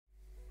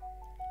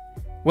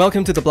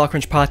Welcome to the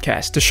BlockCrunch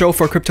Podcast, the show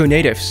for crypto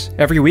natives.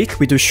 Every week,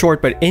 we do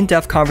short but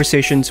in-depth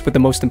conversations with the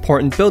most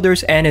important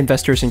builders and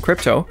investors in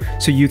crypto,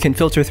 so you can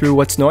filter through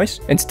what's noise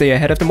and stay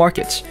ahead of the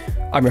markets.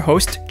 I'm your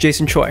host,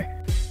 Jason Choi.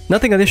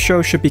 Nothing on this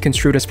show should be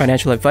construed as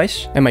financial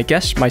advice, and my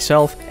guests,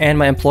 myself, and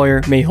my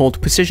employer may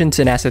hold positions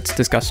in assets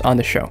discussed on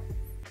the show.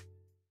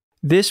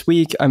 This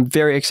week, I'm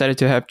very excited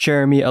to have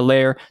Jeremy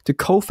Allaire, the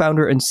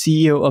co-founder and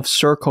CEO of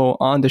Circle,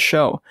 on the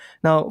show.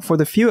 Now, for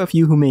the few of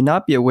you who may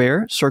not be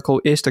aware, Circle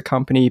is the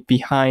company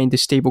behind the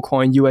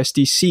stablecoin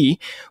USDC,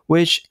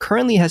 which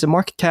currently has a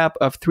market cap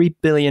of $3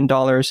 billion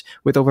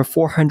with over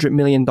 $400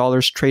 million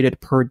traded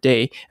per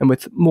day, and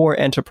with more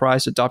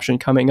enterprise adoption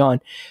coming on.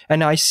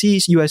 And I see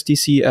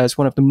USDC as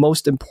one of the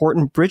most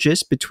important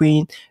bridges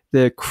between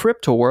the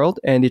crypto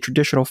world and the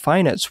traditional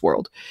finance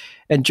world.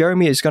 And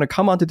Jeremy is going to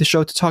come onto the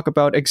show to talk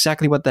about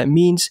exactly what that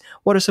means,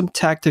 what are some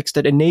tactics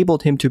that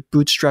enabled him to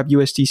bootstrap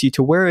USDC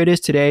to where it is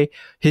today,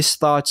 his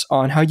thoughts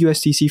on how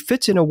USDC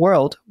fits in a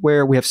world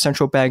where we have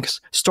central banks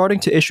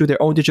starting to issue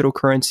their own digital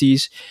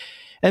currencies.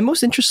 And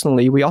most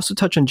interestingly, we also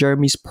touch on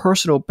Jeremy's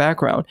personal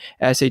background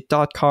as a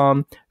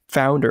 .com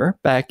founder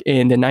back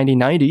in the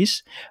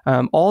 1990s,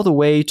 all the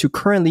way to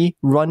currently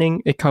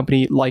running a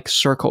company like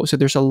Circle. So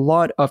there's a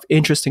lot of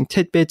interesting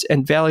tidbits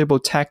and valuable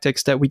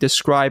tactics that we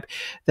describe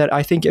that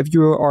I think if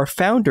you are a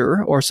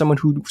founder or someone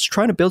who's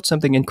trying to build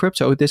something in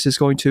crypto, this is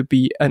going to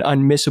be an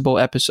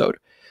unmissable episode.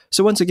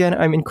 So once again,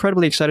 I'm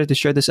incredibly excited to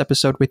share this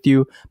episode with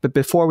you. But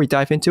before we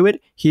dive into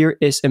it, here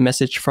is a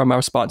message from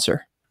our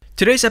sponsor.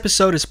 Today's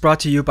episode is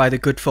brought to you by the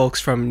good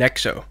folks from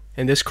Nexo.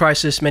 In this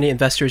crisis, many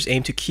investors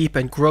aim to keep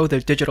and grow their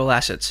digital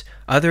assets.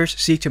 Others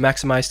seek to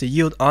maximize the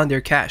yield on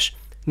their cash.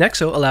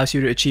 Nexo allows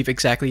you to achieve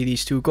exactly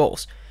these two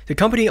goals. The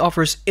company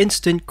offers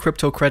instant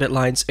crypto credit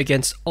lines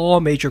against all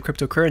major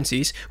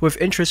cryptocurrencies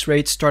with interest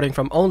rates starting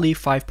from only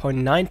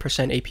 5.9%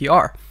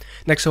 APR.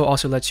 Nexo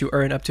also lets you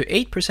earn up to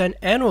 8%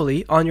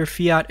 annually on your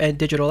fiat and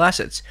digital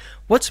assets.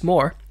 What's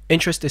more,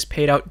 interest is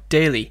paid out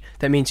daily.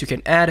 That means you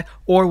can add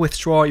or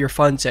withdraw your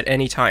funds at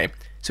any time.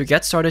 So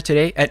get started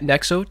today at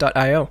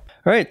nexo.io. All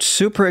right,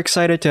 super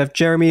excited to have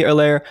Jeremy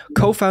Allaire,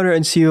 co-founder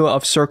and CEO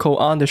of Circle,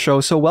 on the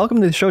show. So welcome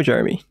to the show,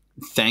 Jeremy.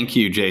 Thank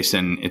you,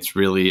 Jason. It's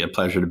really a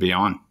pleasure to be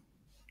on.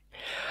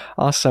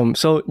 Awesome.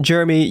 So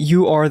Jeremy,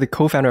 you are the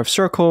co-founder of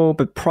Circle,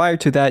 but prior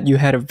to that, you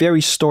had a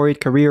very storied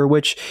career,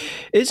 which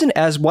isn't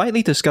as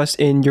widely discussed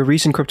in your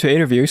recent crypto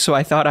interview. So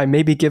I thought I'd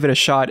maybe give it a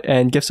shot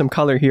and give some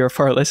color here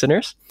for our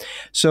listeners.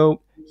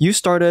 So you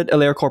started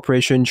Allaire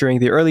Corporation during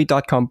the early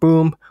 .com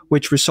boom,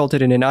 which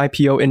resulted in an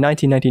IPO in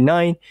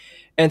 1999.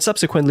 And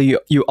subsequently,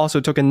 you also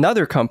took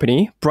another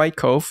company,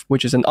 Brightcove,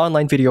 which is an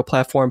online video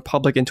platform,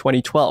 public in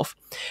 2012.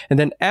 And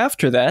then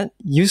after that,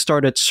 you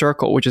started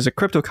Circle, which is a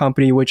crypto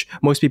company which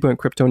most people in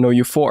crypto know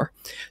you for.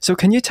 So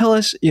can you tell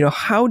us,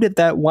 how did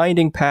that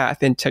winding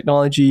path in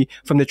technology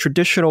from the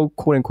traditional,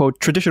 quote unquote,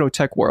 traditional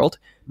tech world,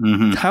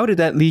 how did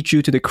that lead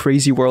you to the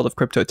crazy world of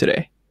crypto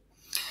today?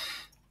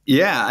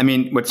 Yeah, I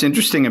mean, what's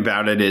interesting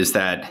about it is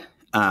that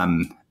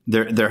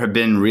there have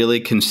been really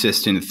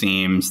consistent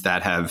themes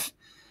that have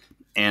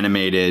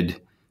animated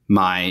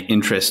my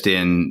interest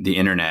in the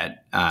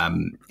internet,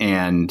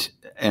 and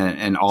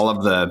all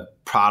of the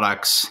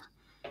products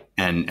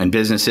and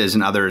businesses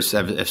and others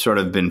have sort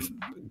of been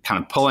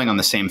kind of pulling on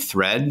the same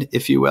thread,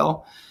 if you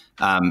will,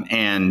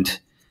 and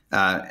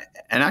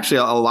actually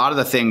a lot of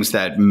the things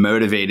that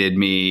motivated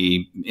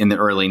me in the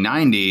early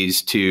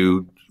 90s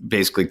to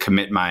basically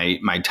commit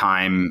my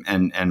time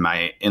and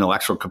my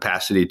intellectual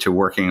capacity to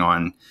working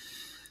on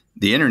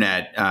the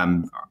internet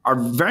are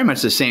very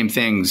much the same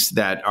things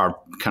that are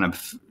kind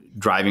of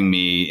driving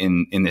me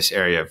in this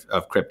area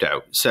of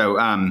crypto. So,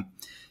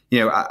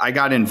 I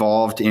got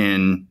involved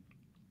in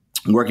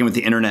working with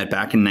the internet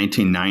back in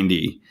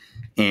 1990,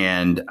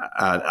 and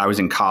I was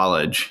in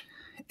college,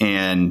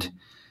 and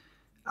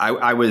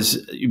I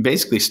was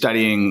basically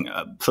studying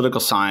political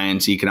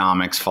science,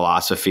 economics,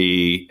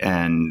 philosophy,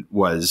 and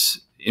was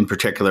in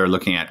particular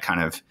looking at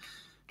kind of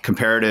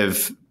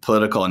comparative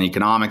political and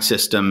economic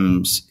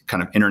systems,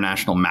 kind of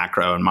international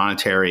macro and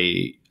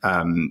monetary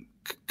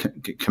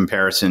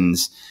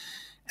comparisons,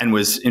 and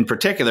was in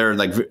particular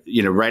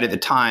right at the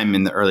time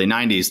in the early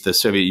 90s, the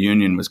Soviet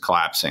Union was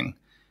collapsing.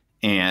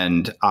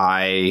 And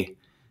I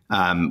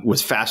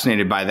was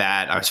fascinated by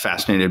that. I was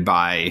fascinated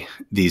by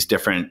these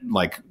different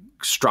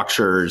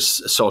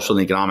structures, social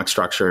and economic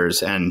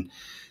structures. And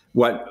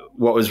what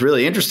was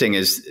really interesting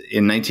is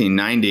in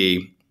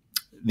 1990,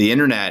 the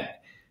internet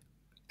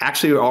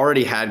actually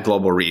already had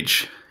global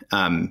reach.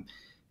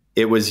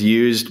 It was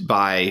used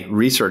by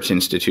research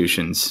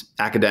institutions,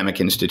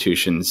 academic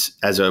institutions,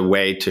 as a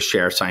way to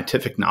share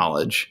scientific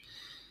knowledge.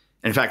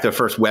 In fact, the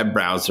first web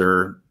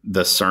browser,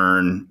 the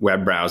CERN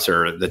web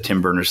browser that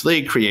Tim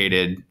Berners-Lee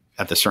created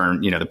at the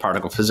CERN, the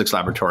particle physics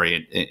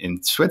laboratory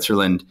in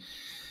Switzerland,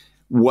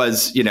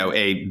 was,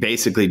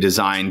 basically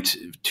designed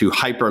to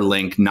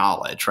hyperlink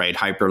knowledge, right?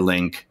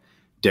 Hyperlink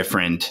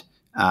different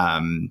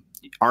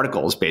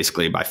articles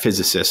basically by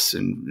physicists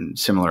and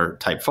similar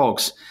type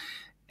folks.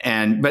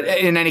 but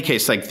in any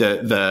case, like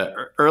the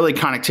early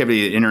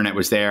connectivity of the internet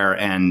was there.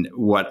 And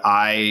what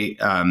I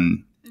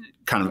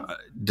kind of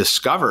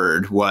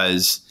discovered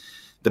was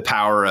the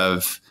power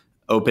of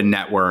open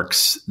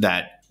networks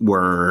that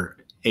were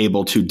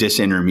able to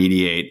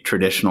disintermediate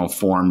traditional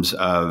forms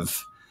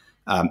of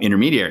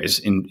intermediaries,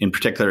 in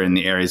particular in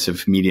the areas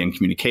of media and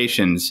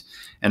communications.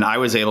 And I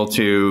was able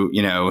to,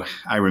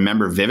 I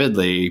remember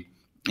vividly,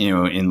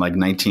 in like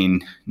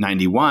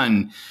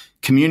 1991,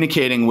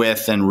 communicating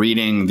with and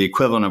reading the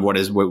equivalent of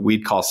what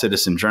we'd call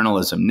citizen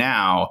journalism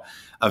now,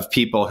 of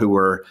people who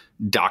were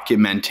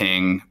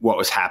documenting what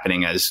was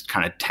happening as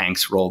kind of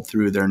tanks rolled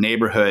through their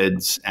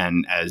neighborhoods,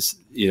 and as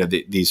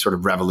these sort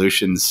of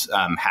revolutions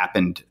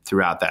happened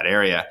throughout that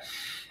area.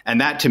 And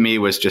that to me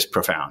was just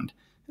profound.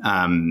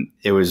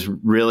 It was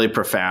really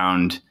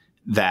profound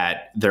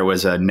that there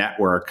was a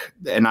network,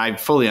 and I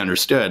fully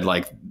understood,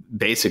 like,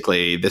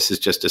 basically this is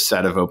just a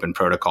set of open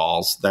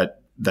protocols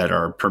that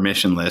are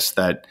permissionless,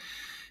 that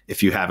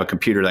if you have a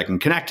computer that can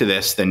connect to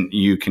this, then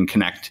you can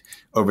connect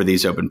over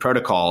these open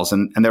protocols.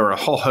 And there were a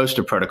whole host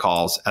of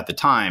protocols at the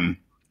time,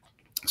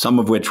 some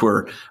of which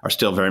are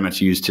still very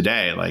much used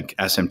today, like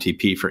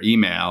SMTP for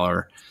email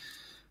or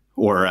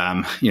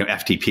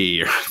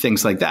FTP or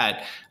things like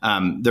that.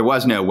 There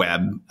was no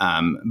web,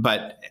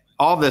 but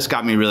all of this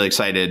got me really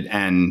excited.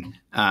 And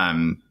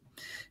as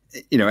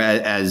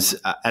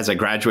I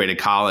graduated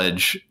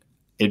college,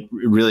 it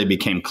really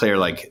became clear,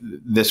 like,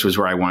 this was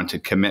where I wanted to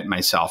commit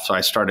myself. So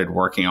I started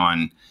working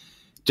on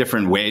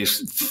different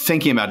ways,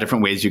 thinking about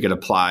different ways you could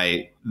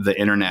apply the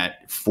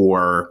internet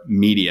for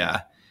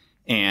media.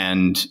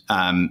 And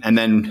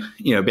then,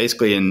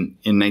 basically in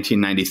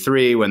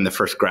 1993, when the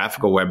first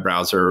graphical web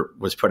browser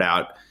was put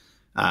out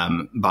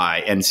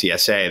by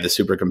NCSA, the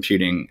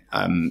supercomputing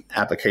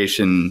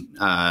application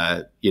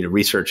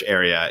research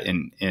area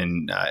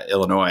in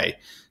Illinois,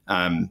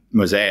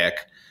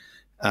 Mosaic,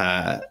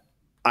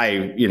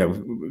 I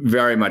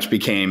very much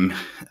became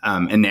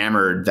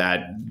enamored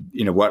that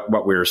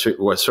what we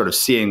was sort of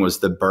seeing was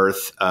the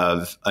birth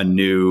of a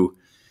new,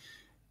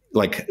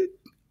 like,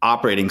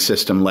 operating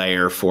system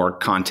layer for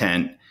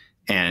content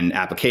and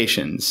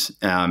applications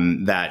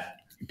that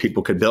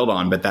people could build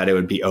on, but that it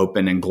would be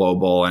open and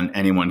global, and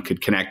anyone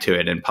could connect to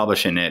it and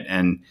publish in it.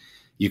 And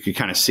you could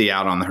kind of see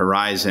out on the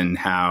horizon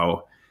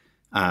how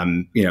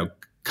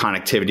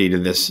connectivity to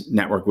this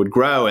network would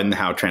grow and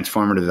how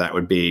transformative that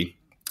would be.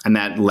 And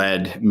that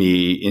led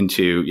me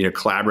into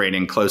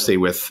collaborating closely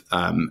with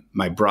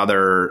my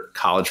brother,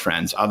 college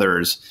friends,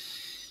 others,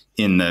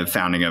 in the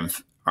founding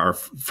of our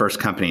first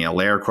company,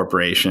 Allaire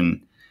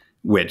Corporation,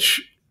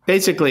 which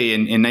basically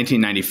in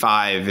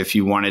 1995, if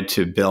you wanted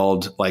to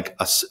build like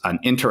an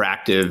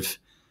interactive,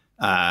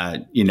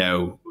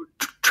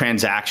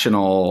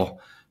 transactional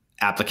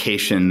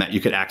application that you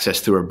could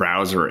access through a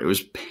browser, it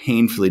was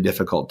painfully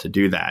difficult to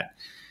do that.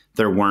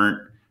 There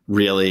weren't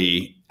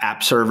really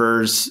app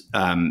servers.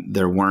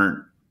 There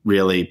weren't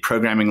really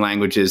programming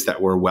languages that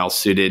were well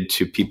suited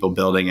to people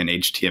building in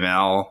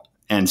HTML.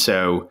 And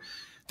so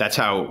that's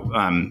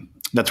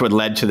what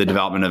led to the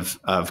development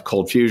of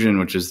Cold Fusion,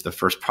 which is the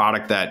first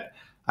product that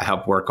I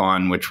helped work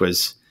on, which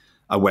was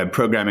a web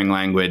programming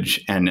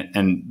language,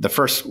 and the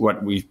first,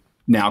 what we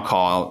now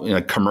call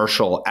a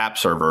commercial app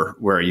server,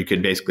 where you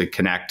could basically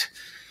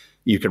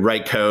you could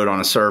write code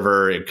on a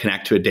server, it would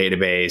connect to a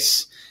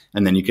database,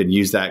 and then you could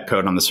use that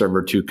code on the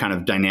server to kind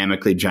of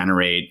dynamically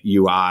generate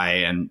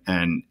UI and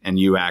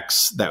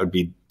UX that would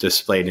be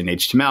displayed in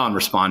HTML and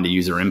respond to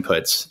user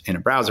inputs in a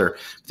browser.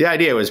 The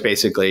idea was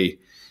basically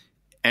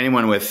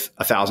anyone with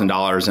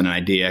 $1,000 and an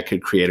idea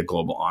could create a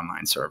global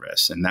online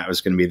service. And that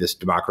was going to be this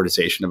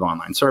democratization of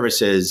online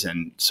services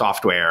and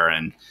software.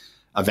 And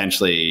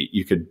eventually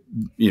you could,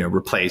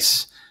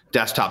 replace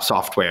desktop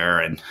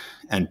software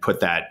and put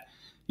that,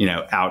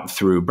 out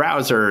through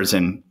browsers.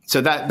 And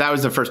so that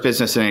was the first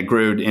business, and it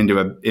grew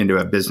into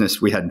a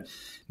business. We had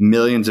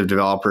millions of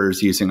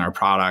developers using our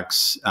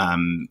products,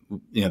 the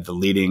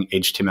leading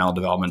HTML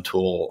development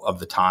tool of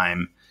the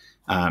time,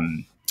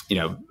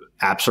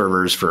 app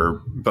servers for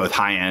both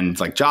high-end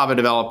like Java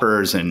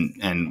developers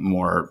and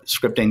more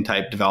scripting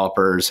type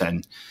developers,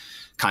 and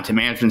content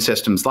management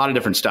systems, a lot of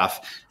different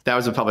stuff. That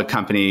was a public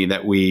company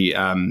that we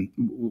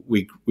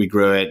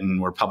grew it,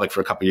 and were public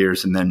for a couple of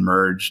years, and then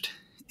merged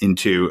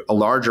into a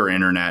larger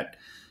internet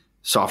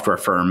software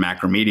firm,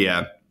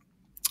 Macromedia,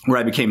 where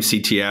I became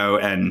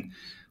CTO and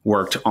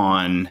worked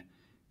on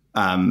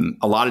a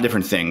lot of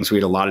different things. We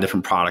had a lot of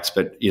different products,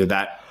 but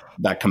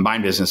that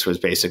combined business was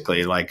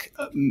basically like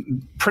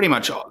pretty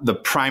much the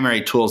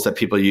primary tools that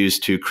people use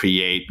to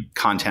create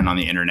content on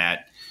the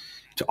internet,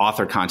 to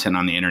author content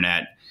on the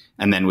internet.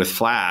 And then with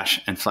Flash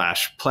and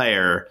Flash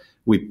Player,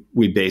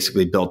 we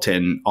basically built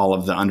in all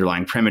of the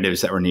underlying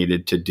primitives that were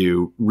needed to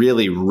do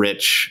really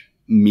rich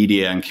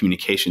media and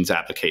communications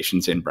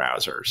applications in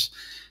browsers.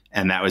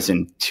 And that was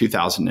in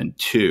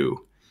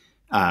 2002.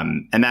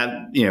 And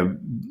that,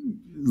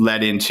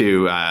 led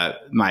into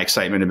my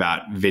excitement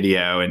about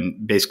video,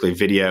 and basically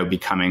video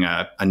becoming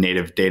a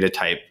native data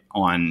type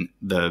on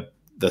the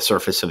the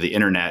surface of the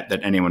internet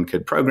that anyone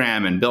could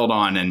program and build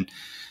on. And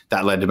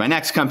that led to my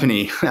next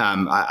company.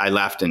 I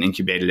left and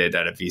incubated it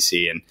at a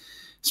VC and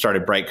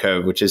started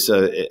Brightcove, which is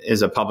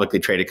a publicly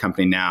traded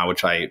company now,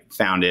 which I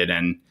founded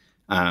and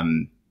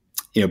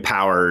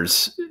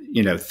powers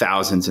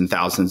thousands and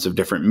thousands of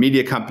different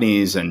media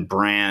companies and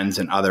brands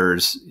and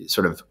others,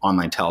 sort of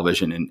online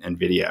television and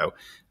video.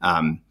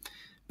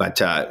 But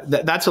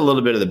that's a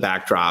little bit of the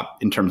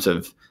backdrop in terms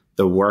of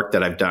the work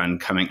that I've done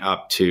coming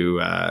up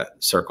to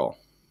Circle.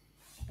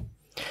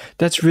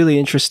 That's really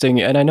interesting.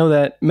 And I know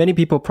that many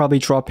people probably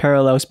draw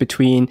parallels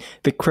between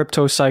the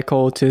crypto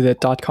cycle to the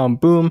dot-com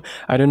boom.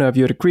 I don't know if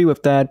you would agree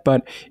with that,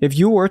 but if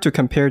you were to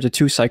compare the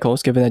two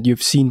cycles, given that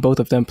you've seen both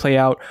of them play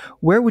out,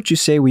 where would you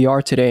say we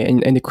are today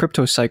in the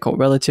crypto cycle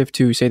relative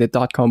to, say, the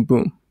dot-com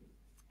boom?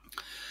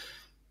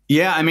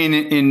 Yeah, I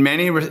mean,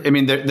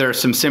 there are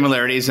some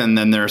similarities and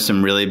then there are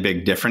some really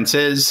big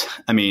differences.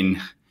 I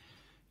mean,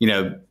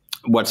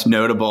 what's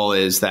notable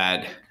is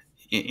that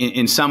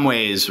in some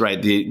ways, right,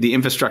 the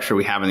infrastructure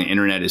we have on the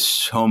internet is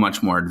so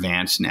much more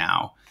advanced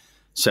now.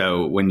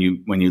 So when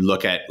you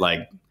look at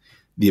like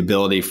the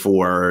ability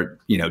for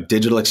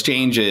digital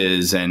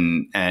exchanges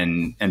and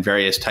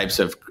various types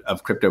of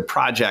crypto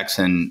projects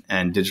and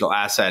digital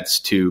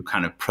assets to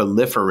kind of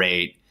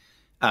proliferate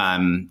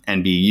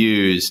and be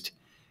used,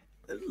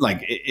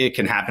 like it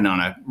can happen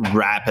on a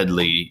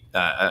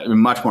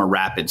much more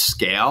rapid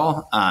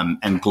scale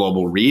and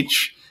global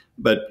reach.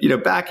 But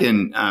back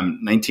in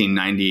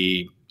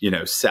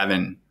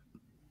 1997,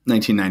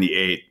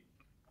 1998,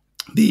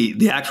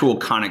 the actual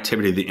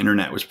connectivity of the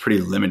internet was pretty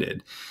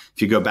limited.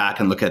 If you go back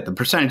and look at the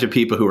percentage of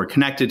people who were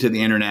connected to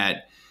the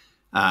internet,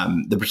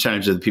 the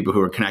percentage of the people who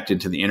were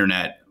connected to the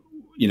internet,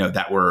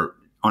 that were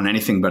on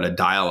anything but a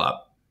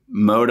dial-up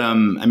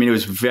modem. I mean, it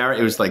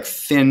was like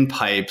thin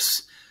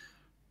pipes.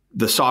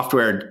 The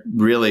software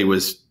really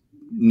was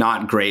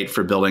not great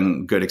for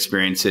building good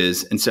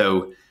experiences, and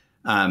so.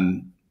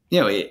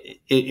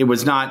 It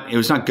was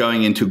not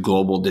going into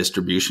global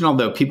distribution,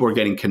 although people were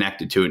getting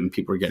connected to it and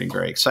people were getting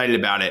very excited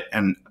about it.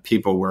 And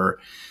people were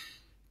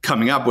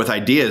coming up with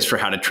ideas for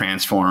how to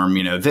transform,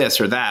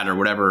 this or that or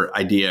whatever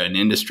idea in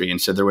industry.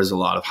 And so there was a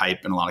lot of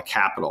hype and a lot of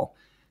capital,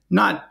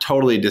 not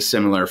totally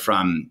dissimilar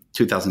from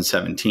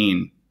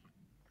 2017.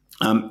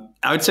 I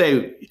would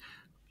say,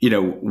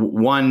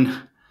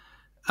 one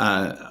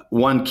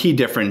key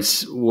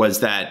difference was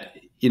that,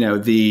 in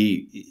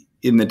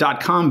the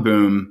dot-com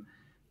boom,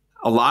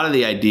 a lot of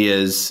the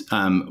ideas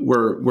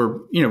were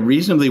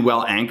reasonably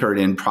well anchored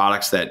in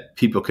products that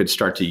people could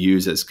start to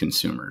use as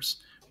consumers,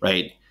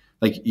 right?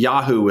 Like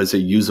Yahoo was a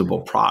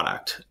usable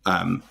product.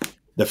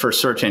 The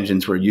first search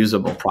engines were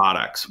usable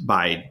products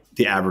by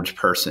the average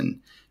person.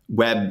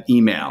 Web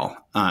email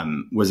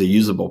was a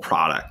usable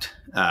product.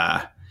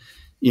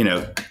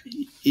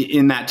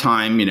 In that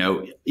time,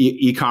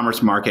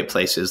 e-commerce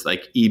marketplaces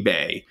like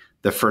eBay,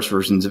 the first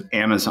versions of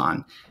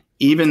Amazon.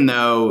 Even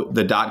though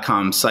the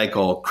dot-com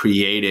cycle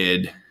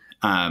created,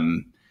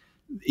 an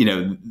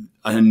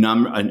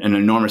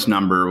enormous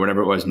number,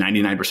 whatever it was,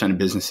 99% of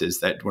businesses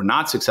that were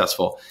not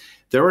successful,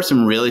 there were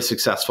some really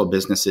successful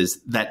businesses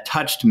that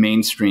touched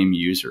mainstream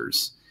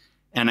users.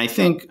 And I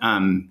think,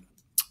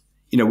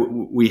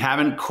 we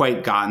haven't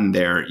quite gotten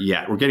there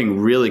yet. We're getting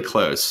really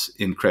close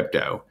in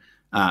crypto.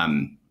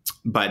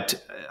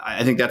 But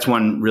I think that's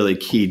one really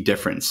key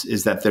difference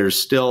is that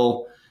there's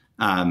still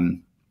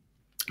some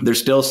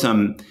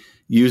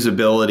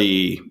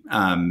usability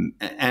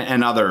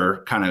and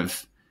other kind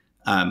of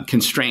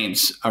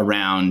constraints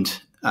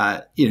around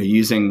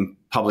using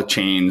public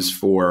chains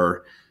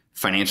for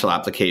financial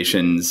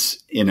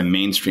applications in a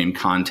mainstream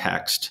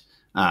context.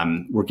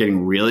 We're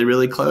getting really,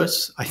 really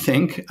close, I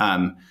think.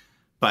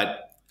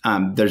 But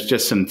there's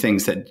just some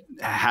things that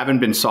haven't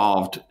been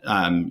solved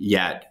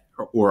yet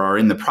or are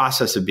in the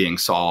process of being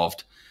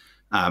solved,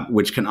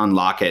 which can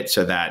unlock it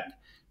so that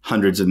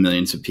hundreds of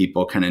millions of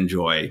people can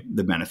enjoy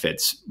the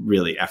benefits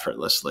really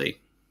effortlessly.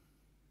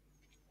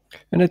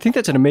 And I think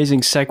that's an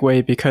amazing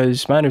segue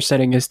because my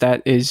understanding is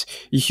that is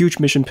a huge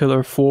mission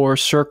pillar for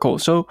Circle.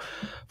 So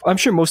I'm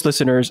sure most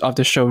listeners of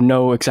the show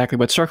know exactly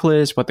what Circle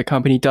is, what the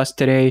company does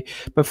today.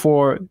 But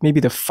for maybe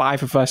the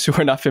five of us who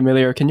are not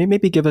familiar, can you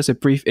maybe give us a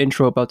brief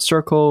intro about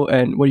Circle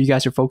and what you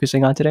guys are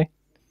focusing on today?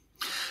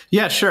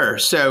 Yeah, sure.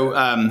 So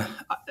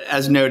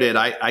as noted,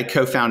 I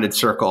co-founded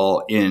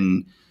Circle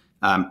in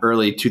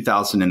early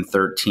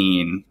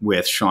 2013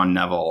 with Sean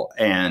Neville,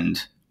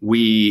 and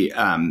we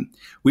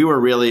were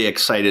really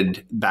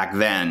excited back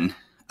then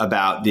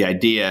about the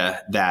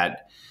idea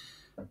that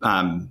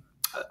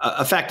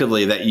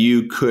effectively that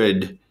you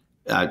could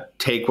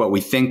take what we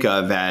think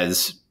of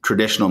as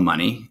traditional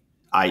money,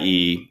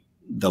 i.e.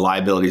 the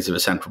liabilities of a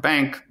central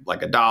bank,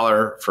 like a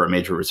dollar for a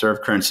major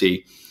reserve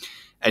currency,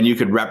 and you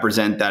could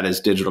represent that as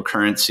digital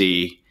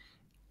currency,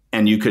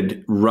 and you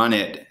could run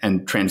it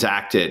and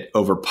transact it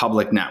over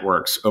public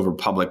networks, over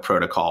public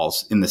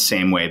protocols in the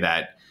same way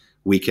that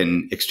we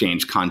can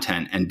exchange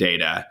content and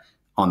data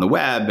on the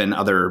web and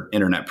other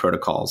internet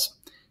protocols.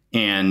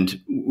 And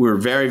we're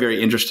very,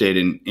 very interested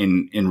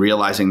in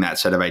realizing that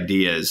set of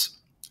ideas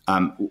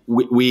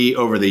we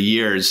over the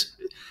years,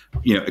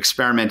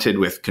 experimented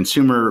with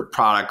consumer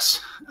products.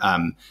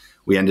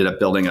 We ended up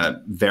building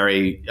a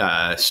very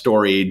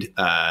storied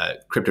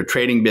crypto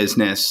trading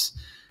business.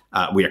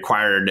 We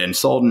acquired and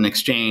sold an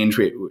exchange,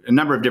 a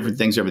number of different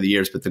things over the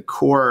years. But the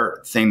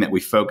core thing that we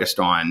focused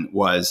on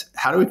was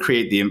how do we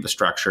create the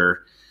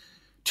infrastructure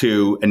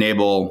to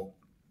enable,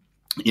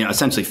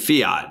 essentially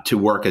fiat to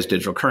work as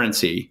digital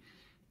currency.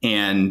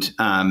 And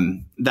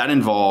that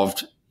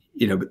involved,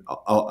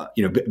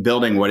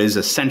 building what is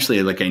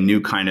essentially like a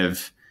new kind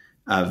of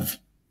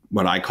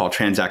what I call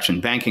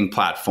transaction banking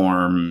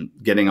platform,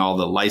 getting all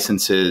the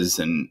licenses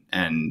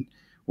and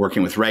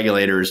working with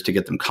regulators to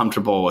get them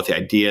comfortable with the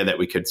idea that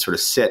we could sort of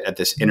sit at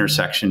this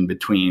intersection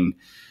between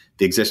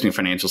the existing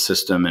financial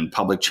system and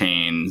public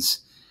chains.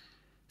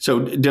 So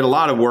did a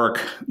lot of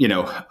work,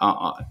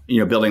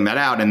 building that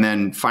out. And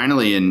then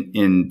finally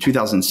in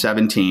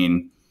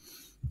 2017,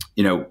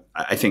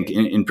 I think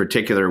in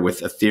particular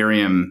with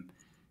Ethereum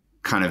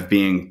kind of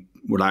being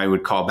what I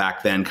would call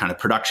back then kind of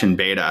production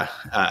beta,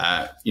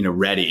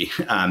 ready,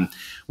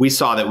 we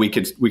saw that we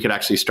could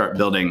actually start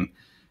building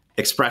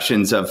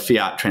expressions of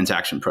fiat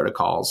transaction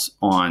protocols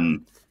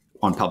on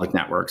public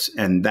networks.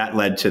 And that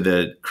led to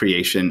the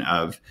creation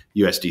of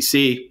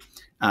USDC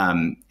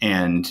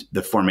and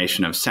the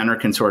formation of Center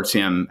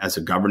Consortium as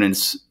a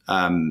governance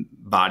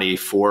body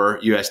for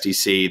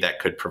USDC that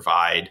could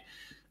provide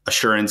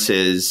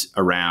assurances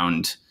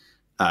around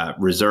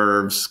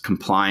reserves,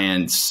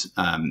 compliance,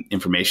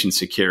 information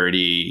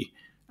security,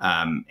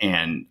 and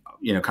kind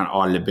of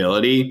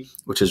auditability,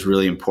 which is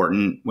really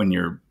important when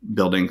you're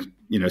building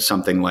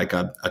something like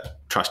a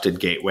trusted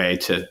gateway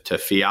to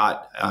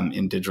fiat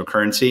in digital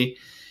currency,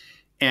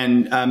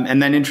 and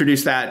then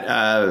introduced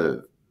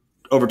that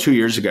over 2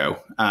 years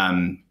ago,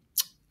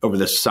 over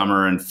the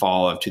summer and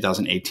fall of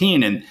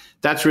 2018, and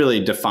that's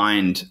really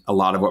defined a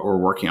lot of what we're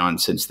working on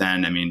since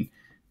then. I mean,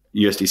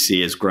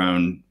 USDC has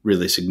grown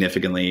really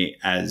significantly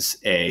as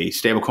a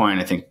stablecoin.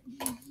 I think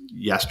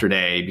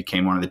yesterday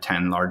became one of the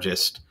 10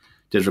 largest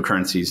digital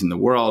currencies in the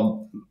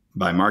world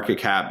by market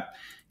cap,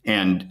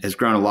 and has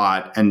grown a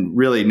lot. And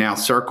really now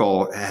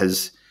Circle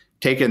has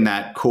taken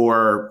that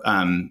core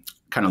kind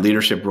of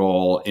leadership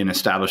role in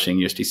establishing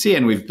USDC.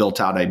 And we've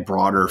built out a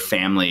broader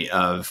family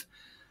of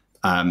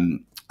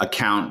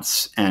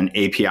accounts and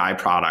API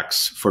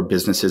products for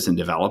businesses and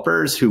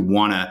developers who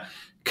want to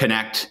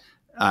connect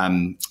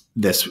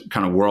this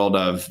kind of world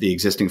of the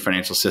existing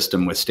financial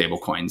system with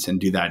stablecoins and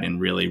do that in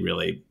really,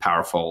 really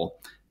powerful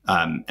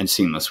and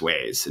seamless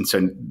ways. And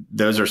so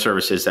those are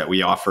services that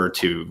we offer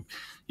to,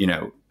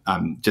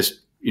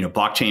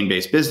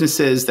 blockchain-based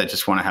businesses that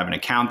just want to have an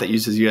account that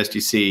uses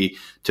USDC,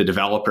 to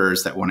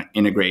developers that want to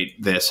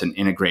integrate this and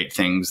integrate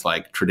things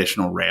like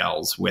traditional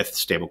rails with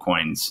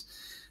stablecoins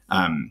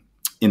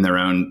in their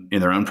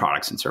own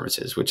products and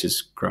services, which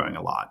is growing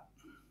a lot.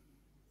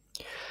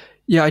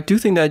 Yeah, I do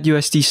think that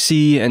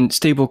USDC and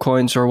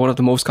stablecoins are one of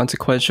the most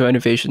consequential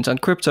innovations on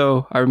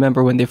crypto. I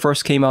remember when they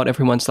first came out,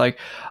 everyone's like,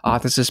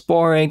 this is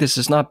boring. This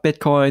is not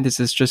Bitcoin. This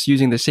is just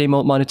using the same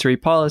old monetary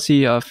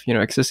policy of,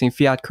 existing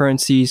fiat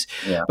currencies.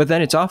 Yeah. But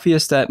then it's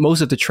obvious that most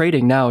of the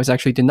trading now is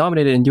actually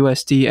denominated in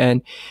USD,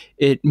 and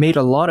it made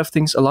a lot of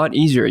things a lot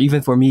easier,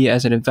 even for me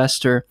as an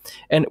investor.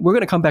 And we're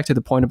going to come back to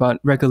the point about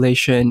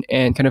regulation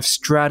and kind of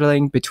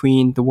straddling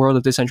between the world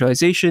of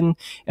decentralization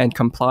and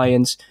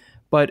compliance.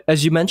 But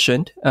as you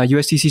mentioned,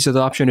 USDC's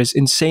adoption is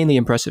insanely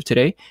impressive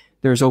today.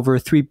 There's over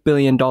 $3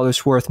 billion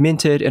worth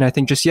minted, and I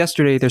think just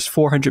yesterday there's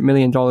 $400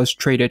 million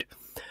traded.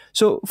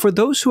 So for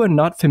those who are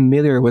not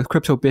familiar with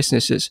crypto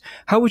businesses,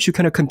 how would you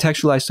kind of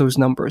contextualize those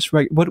numbers,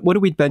 right? What do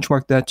we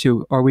benchmark that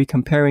to? Are we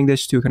comparing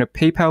this to kind of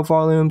PayPal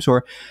volumes,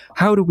 or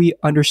how do we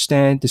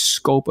understand the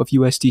scope of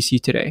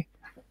USDC today?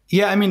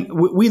 Yeah, I mean,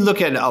 we look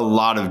at a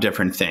lot of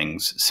different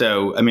things.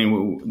 So, I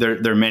mean, there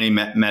are many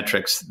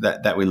metrics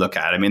that we look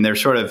at. I mean, they're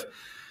sort of,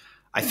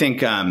 I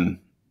think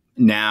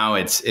now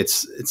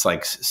it's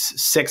like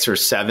 6 or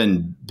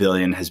 7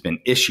 billion has been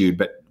issued.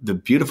 But the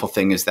beautiful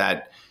thing is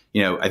that,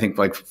 I think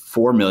like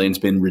 4 million's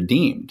been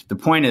redeemed. The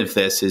point of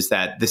this is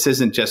that this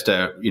isn't just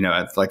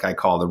it's like I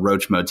call the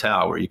Roach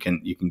Motel, where you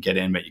can get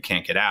in, but you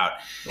can't get out.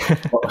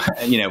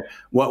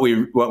 What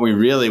we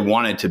really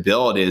wanted to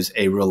build is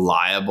a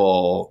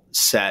reliable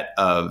set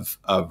of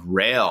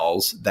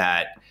rails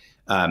that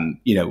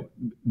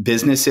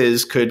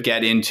businesses could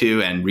get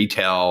into, and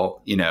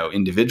retail,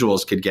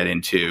 individuals could get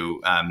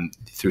into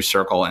through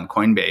Circle and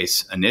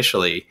Coinbase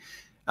initially,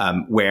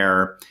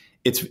 where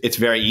it's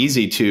very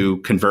easy to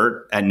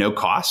convert at no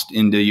cost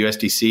into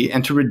USDC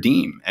and to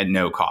redeem at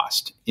no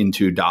cost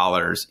into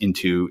dollars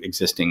into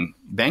existing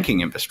banking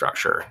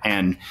infrastructure.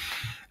 And,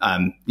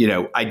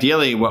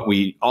 ideally what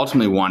we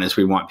ultimately want is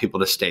we want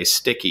people to stay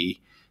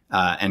sticky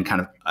and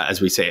kind of,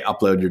 as we say,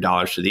 upload your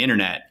dollars to the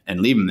internet and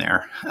leave them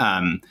there.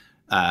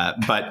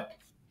 But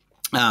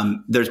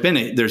there's been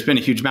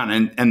a huge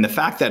amount, and the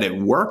fact that it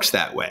works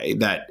that way,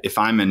 that if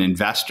I'm an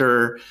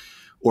investor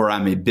or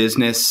I'm a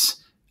business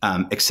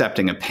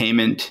accepting a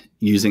payment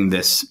using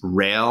this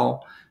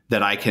rail,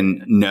 that I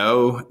can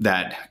know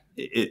that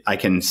I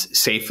can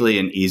safely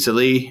and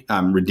easily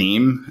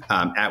redeem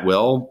at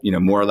will,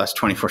 more or less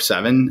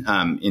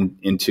 24/7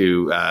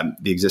 into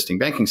the existing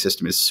banking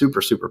system is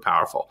super, super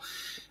powerful.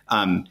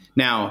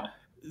 Now,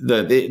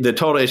 the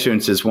total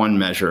issuance is one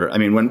measure. I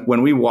mean,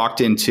 when we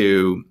walked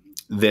into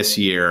this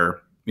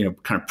year,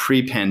 kind of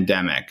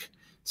pre-pandemic,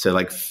 so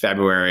like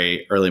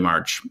February, early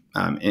March,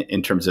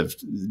 in terms of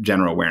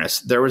general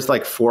awareness, there was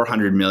like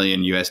 400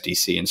 million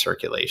USDC in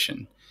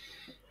circulation.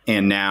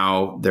 And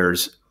now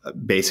there's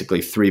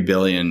basically 3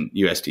 billion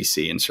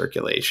USDC in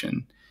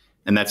circulation.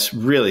 And that's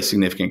really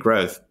significant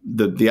growth.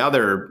 The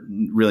other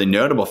really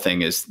notable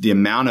thing is the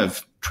amount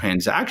of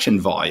transaction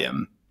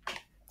volume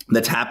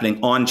that's happening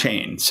on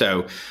chain.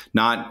 So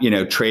not,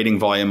 trading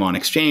volume on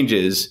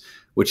exchanges,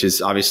 which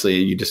is obviously,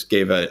 you just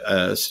gave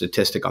a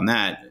statistic on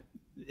that.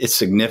 It's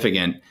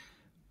significant.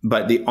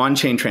 But the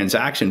on-chain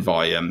transaction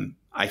volume,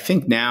 I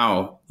think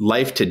now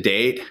life to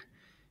date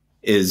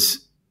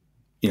is,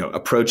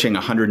 approaching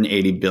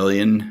 $180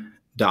 billion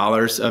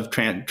of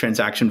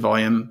transaction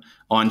volume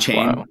on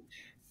chain. Wow.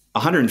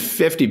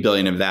 150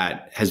 billion of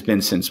that has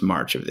been since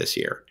March of this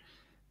year.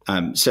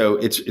 So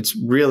it's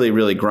really,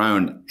 really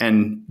grown.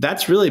 And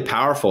that's really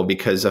powerful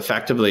because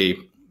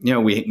effectively,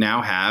 we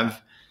now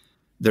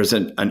there's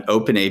an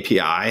open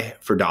API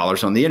for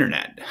dollars on the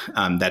internet.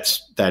 That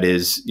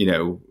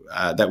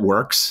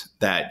works,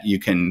 that you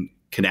can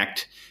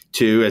connect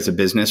to as a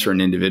business or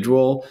an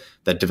individual,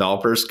 that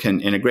developers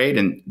can integrate.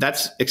 And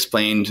that's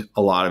explained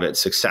a lot of its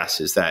success,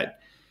 is that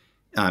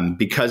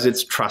because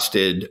it's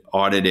trusted,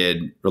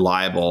 audited,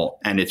 reliable,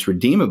 and it's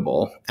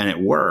redeemable and it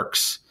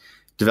works,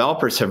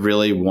 developers have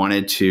really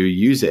wanted to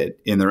use it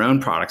in their own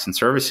products and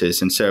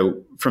services. And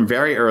so from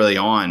very early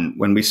on,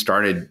 when we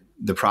started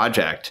the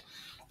project,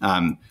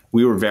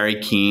 we were very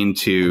keen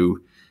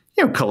to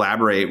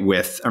collaborate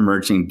with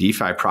emerging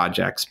DeFi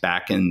projects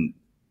back in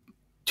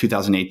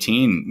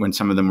 2018, when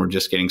some of them were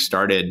just getting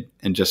started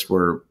and just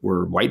were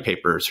white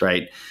papers,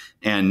 right?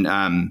 And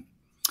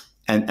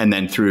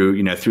then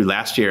through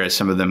last year, as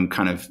some of them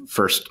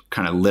first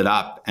lit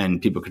up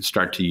and people could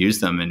start to use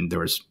them, and there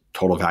was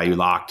total value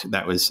locked.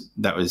 That was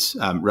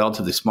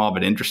relatively small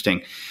but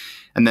interesting.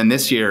 And then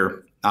this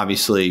year,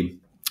 obviously,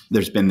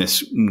 there's been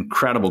this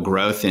incredible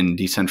growth in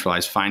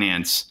decentralized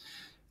finance,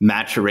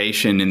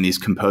 maturation in these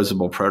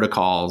composable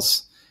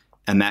protocols,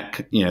 and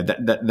that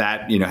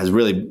has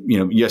really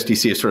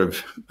USDC has sort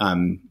of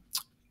kind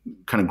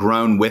of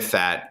grown with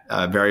that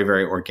very,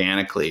 very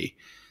organically,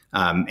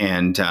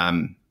 that's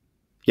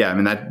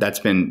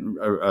been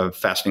a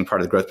fascinating part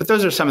of the growth. But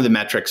those are some of the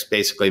metrics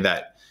basically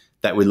that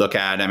we look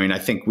at. I mean, I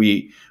think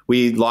we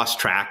lost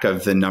track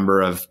of the number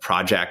of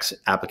projects,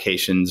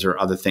 applications, or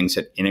other things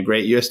that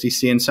integrate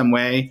USDC in some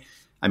way.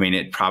 I mean,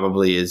 it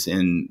probably is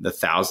in the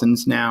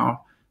thousands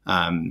now.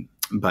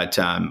 But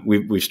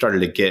we've started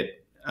to get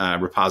a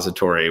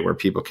repository where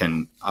people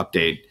can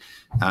update,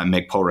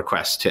 make pull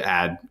requests to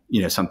add,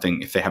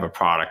 something if they have a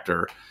product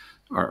or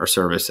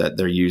service that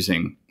they're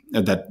using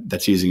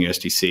that's using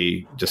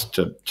USDC, just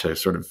to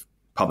sort of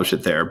publish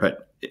it there.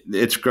 But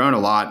it's grown a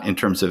lot in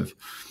terms of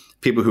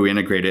people who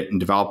integrate it and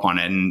develop on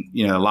it. And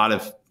a lot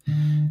of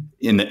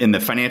in the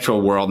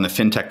financial world, in the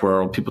fintech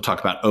world, people talk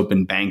about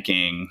open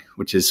banking,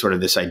 which is sort of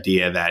this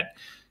idea that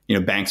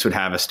banks would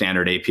have a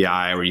standard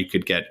API where you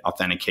could get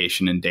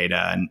authentication and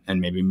data and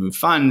maybe move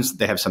funds.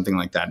 They have something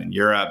like that in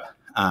Europe.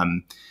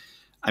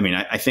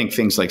 I think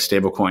things like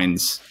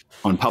stablecoins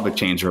on public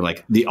chains are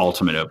like the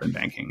ultimate open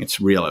banking. It's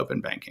real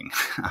open banking.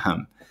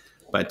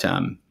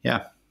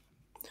 Yeah.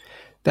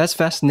 That's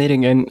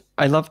fascinating. And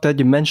I love that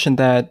you mentioned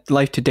that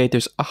life to date,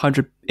 there's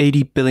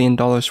 $180 billion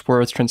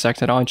worth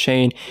transacted on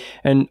chain.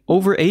 And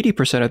over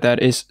 80% of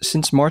that is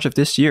since March of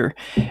this year.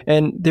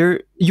 And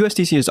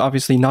USDC is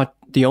obviously not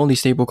the only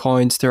stable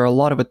coins. There are a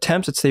lot of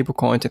attempts at stable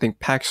coins. I think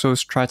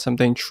Paxos tried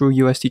something,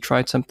 TrueUSD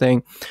tried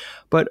something.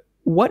 But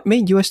what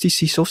made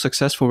USDC so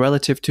successful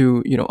relative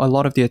to a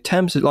lot of the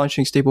attempts at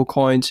launching stable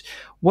coins?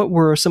 What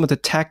were some of the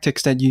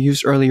tactics that you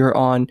used earlier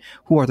on?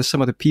 Who are some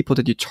of the people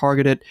that you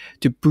targeted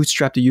to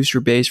bootstrap the user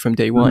base from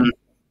day one?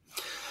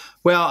 Mm-hmm.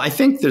 Well, I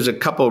think there's a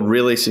couple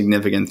really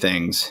significant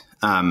things.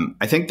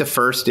 I think the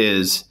first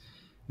is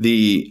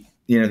the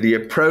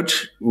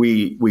approach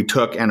we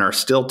took and are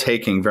still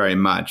taking very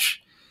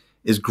much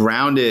is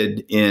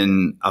grounded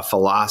in a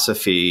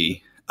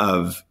philosophy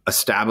of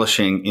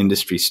establishing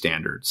industry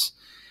standards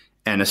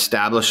and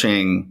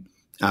establishing,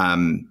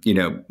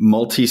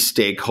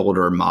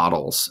 multi-stakeholder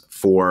models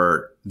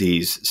for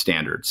these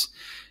standards.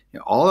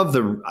 All of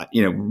the,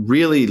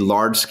 really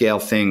large-scale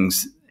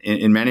things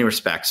in many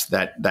respects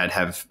that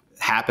have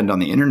happened on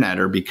the internet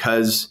are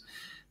because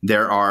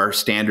there are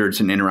standards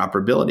and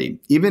interoperability.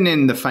 Even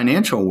in the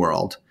financial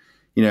world,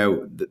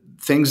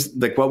 things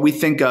like what we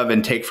think of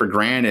and take for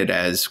granted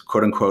as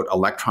quote unquote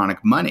electronic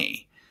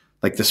money,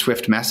 like the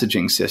Swift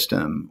messaging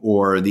system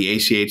or the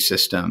ACH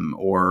system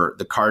or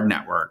the card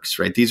networks,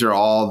 right? These are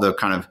all the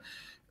kind of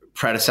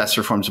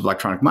predecessor forms of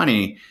electronic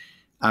money.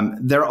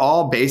 they're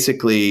all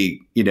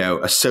basically,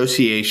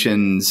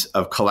 associations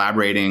of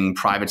collaborating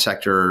private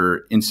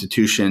sector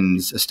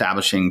institutions,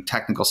 establishing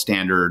technical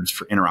standards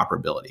for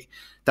interoperability.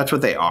 That's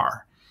what they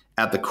are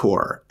at the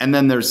core. And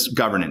then there's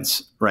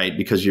governance, right?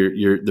 Because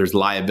there's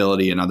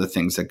liability and other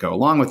things that go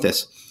along with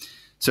this.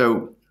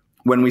 So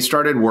when we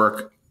started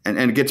work, and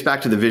it gets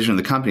back to the vision of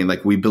the company,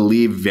 like we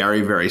believe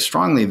very, very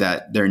strongly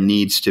that there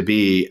needs to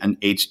be an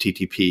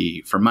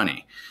HTTP for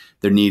money.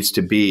 There needs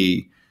to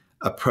be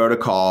a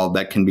protocol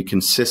that can be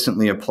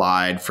consistently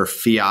applied for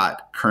fiat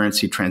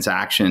currency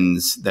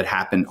transactions that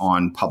happen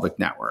on public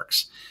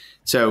networks.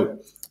 So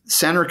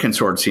Center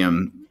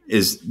Consortium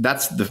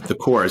that's the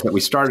core, is that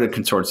we started a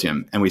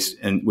consortium and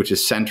which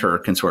is Center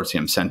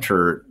Consortium,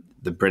 Center,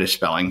 the British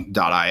spelling,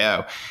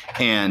 .io.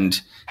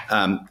 And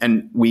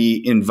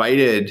we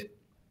invited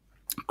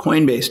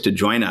Coinbase to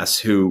join us,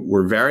 who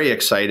were very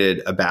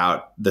excited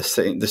about the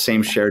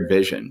same shared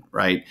vision,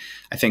 right?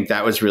 I think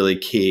that was really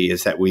key,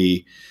 is that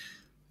we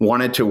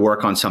wanted to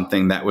work on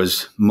something that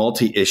was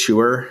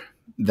multi-issuer,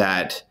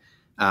 that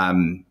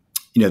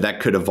that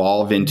could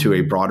evolve into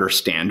a broader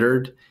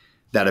standard,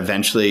 that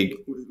eventually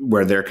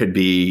where there could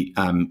be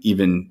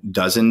even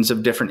dozens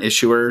of different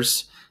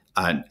issuers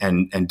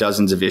and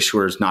dozens of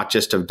issuers, not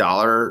just of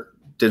dollar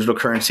digital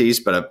currencies,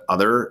 but of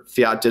other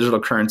fiat digital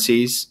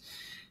currencies,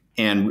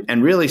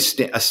 and really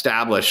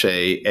establish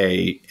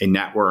a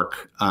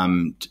network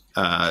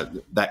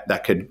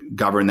that could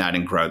govern that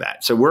and grow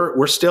that. So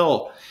we're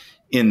still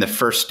in the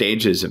first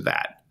stages of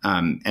that.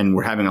 And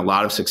we're having a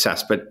lot of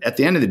success. But at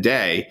the end of the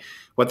day,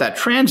 what that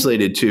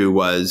translated to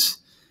was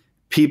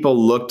people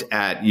looked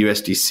at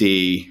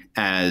USDC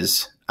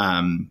as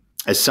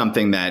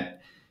something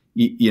that,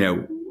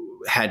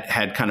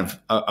 had kind of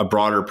a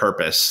broader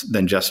purpose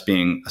than just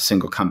being a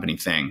single company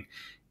thing.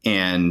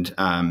 And,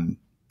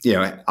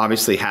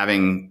 obviously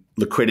having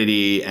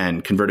liquidity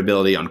and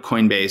convertibility on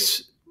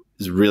Coinbase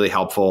is really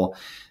helpful.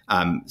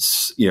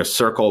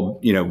 Circle,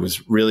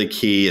 was really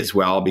key as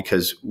well,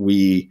 because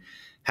we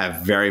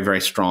have very,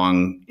 very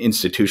strong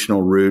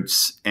institutional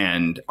roots,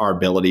 and our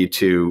ability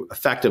to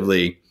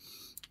effectively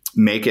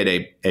make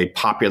it a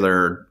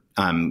popular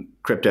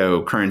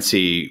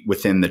cryptocurrency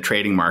within the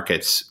trading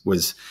markets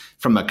was,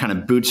 from a kind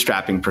of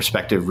bootstrapping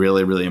perspective,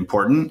 really, really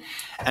important.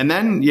 And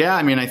then,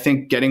 I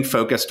think getting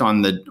focused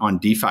on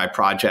DeFi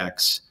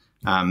projects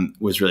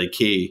was really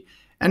key.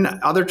 And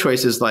other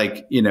choices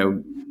like,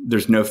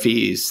 there's no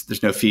fees.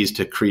 There's no fees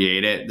to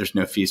create it. There's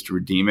no fees to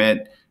redeem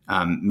it.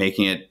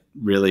 Making it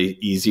really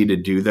easy to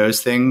do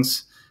those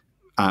things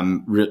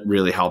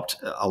really helped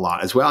a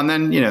lot as well. And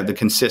then, the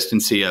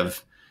consistency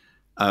of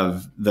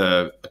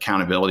the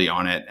accountability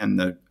on it and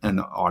the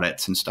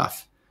audits and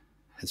stuff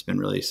has been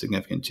really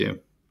significant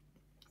too.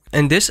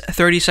 And this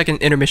 30-second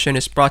intermission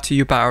is brought to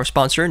you by our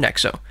sponsor,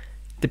 Nexo.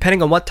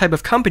 Depending on what type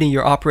of company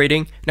you're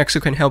operating,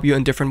 Nexo can help you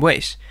in different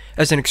ways.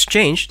 As an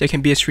exchange, they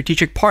can be a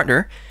strategic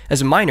partner.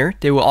 As a miner,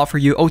 they will offer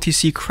you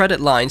OTC credit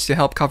lines to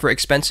help cover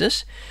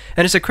expenses.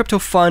 And as a crypto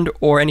fund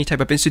or any type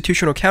of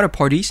institutional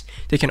counterparties,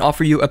 they can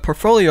offer you a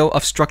portfolio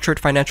of structured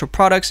financial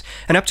products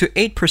and up to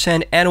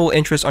 8% annual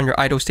interest on your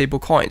idle stable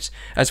coins,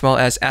 as well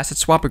as asset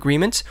swap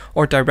agreements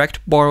or direct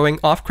borrowing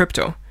off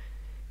crypto.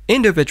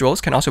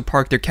 Individuals can also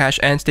park their cash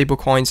and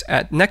stablecoins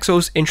at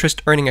Nexo's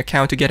interest earning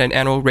account to get an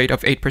annual rate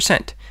of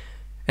 8%.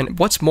 And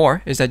what's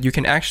more is that you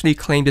can actually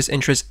claim this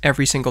interest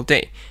every single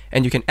day,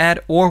 and you can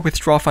add or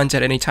withdraw funds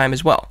at any time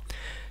as well.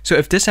 So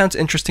if this sounds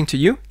interesting to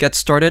you, get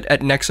started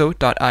at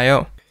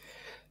nexo.io.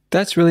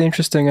 That's really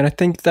interesting, and I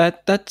think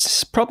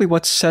that's probably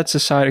what sets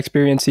aside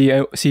experienced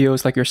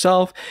CEOs like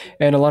yourself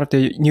and a lot of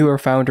the newer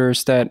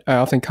founders that I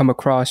often come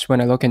across when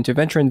I look into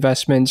venture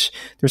investments.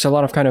 There's a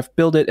lot of kind of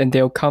build it and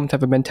they'll come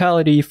type of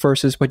mentality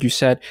versus what you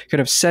said, kind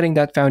of setting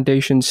that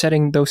foundation,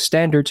 setting those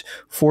standards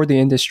for the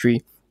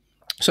industry.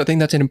 So I think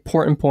that's an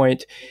important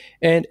point.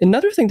 And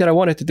another thing that I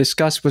wanted to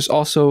discuss was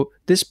also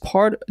this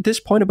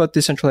point about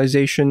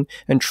decentralization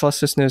and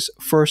trustlessness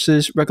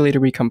versus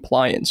regulatory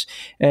compliance.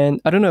 And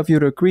I don't know if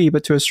you'd agree,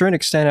 but to a certain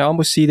extent, I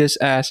almost see this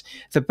as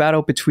the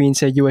battle between,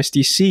 say,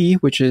 USDC,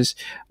 which is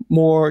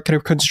more kind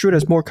of construed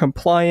as more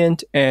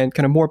compliant and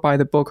kind of more by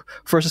the book,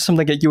 versus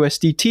something like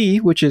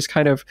USDT, which is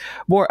kind of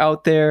more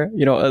out there,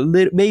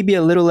 maybe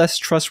a little less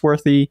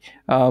trustworthy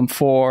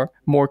for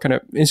more kind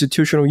of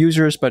institutional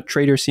users, but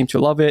traders seem to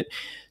love it.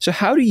 So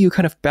how do you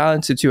kind of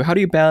balance the two? How do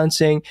you balance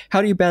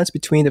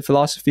between the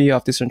philosophy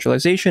of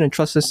decentralization and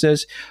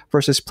trustlessness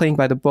versus playing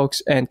by the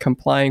books and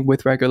complying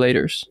with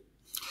regulators?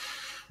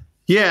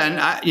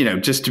 Yeah,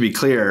 and just to be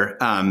clear,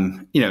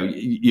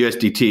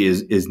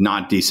 USDT is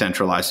not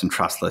decentralized and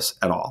trustless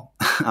at all,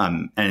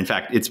 and in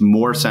fact, it's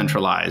more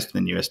centralized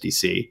than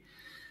USDC.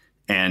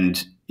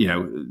 And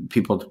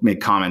people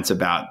make comments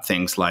about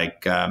things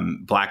like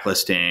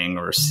blacklisting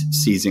or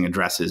seizing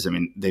addresses. I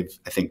mean, they've,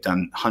 I think,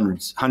 done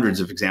hundreds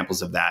of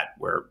examples of that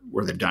where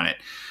they've done it.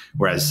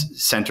 Whereas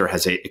Center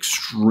has a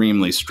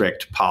extremely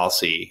strict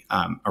policy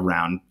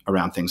around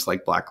things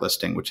like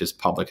blacklisting, which is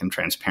public and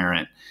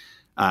transparent.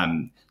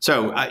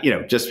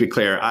 Just to be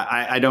clear,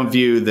 I don't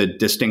view the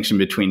distinction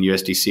between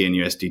USDC and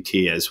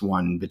USDT as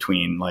one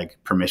between like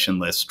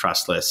permissionless,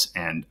 trustless,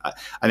 and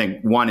I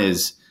think one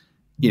is,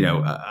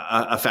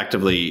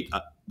 effectively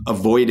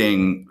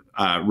avoiding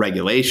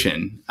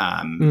regulation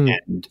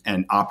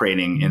and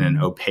operating in an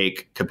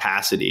opaque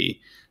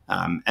capacity,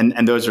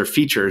 and those are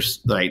features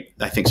that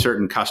I think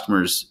certain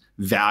customers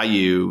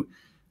value,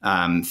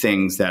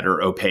 things that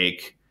are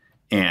opaque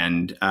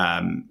and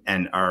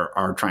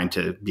are trying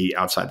to be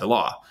outside the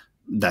law.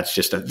 That's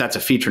a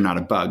feature, not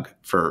a bug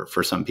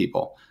for some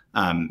people.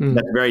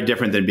 That's very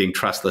different than being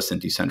trustless and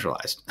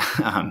decentralized.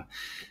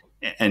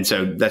 And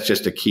so that's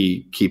just a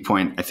key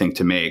point I think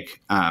to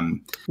make.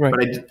 Right.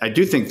 But I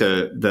do think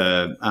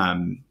the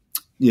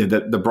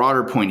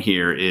broader point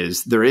here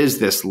is there is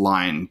this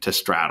line to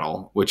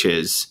straddle, which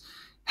is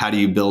how do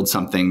you build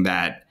something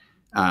that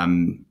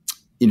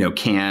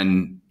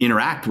can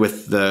interact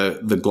with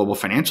the global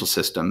financial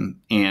system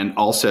and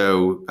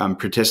also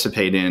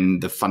participate in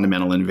the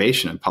fundamental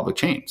innovation of public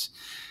chains.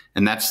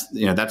 And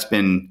that's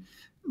been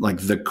like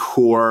the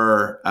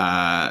core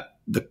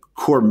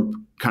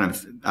kind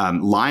of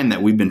line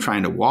that we've been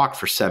trying to walk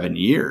for 7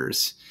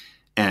 years.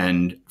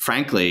 And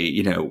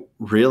frankly,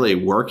 really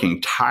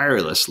working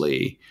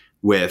tirelessly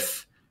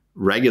with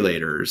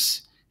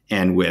regulators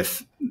and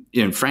with,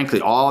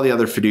 frankly, all the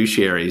other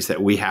fiduciaries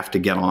that we have to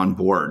get on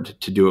board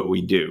to do what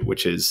we do,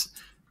 which is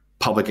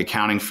public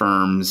accounting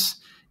firms,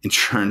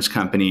 insurance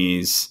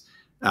companies,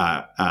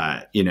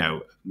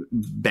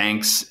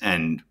 banks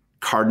and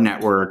card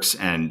networks,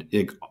 and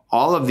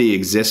all of the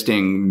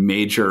existing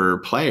major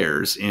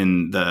players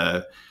in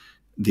the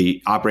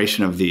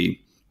operation of the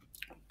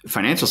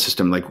financial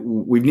system. Like,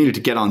 we've needed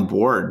to get on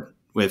board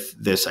with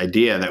this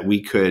idea that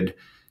we could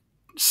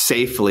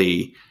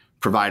safely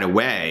provide a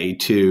way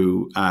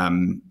to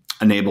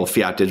enable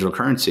fiat digital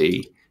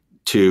currency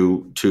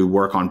to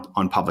work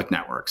on public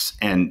networks,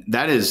 and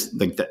that is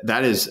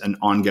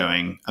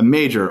a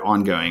major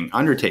ongoing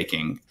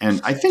undertaking.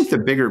 And I think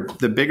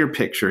the bigger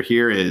picture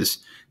here is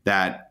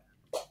that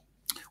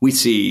we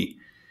see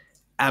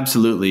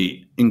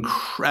absolutely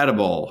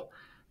incredible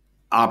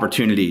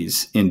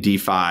opportunities in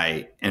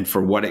DeFi and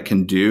for what it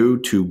can do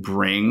to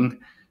bring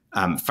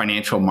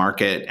financial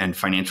market and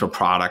financial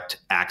product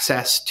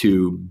access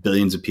to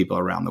billions of people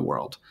around the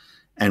world.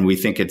 And we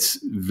think it's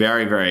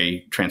very,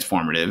 very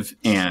transformative.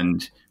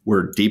 And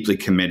we're deeply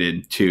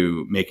committed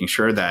to making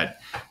sure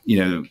that,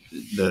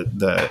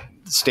 the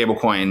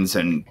stablecoins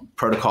and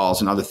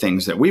protocols and other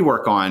things that we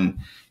work on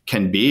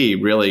can be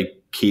really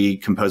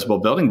key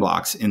composable building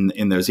blocks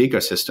in those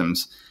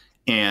ecosystems.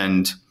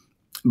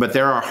 But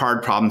there are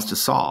hard problems to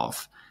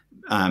solve.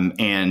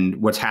 And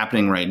what's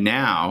happening right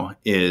now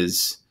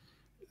is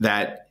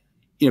that,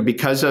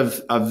 because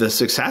of the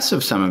success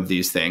of some of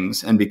these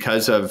things, and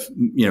because of,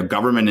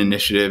 government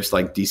initiatives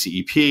like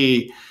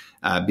DCEP,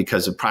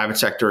 because of private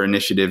sector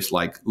initiatives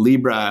like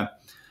Libra,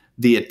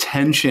 the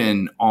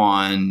attention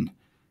on,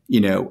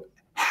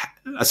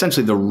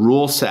 essentially the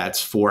rule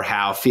sets for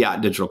how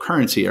fiat digital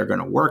currency are going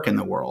to work in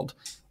the world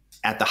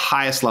at the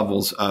highest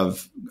levels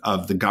of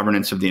the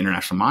governance of the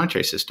international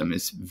monetary system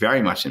is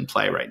very much in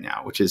play right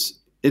now,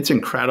 it's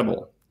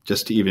incredible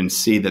just to even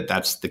see that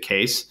that's the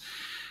case.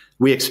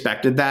 We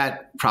expected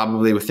that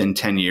probably within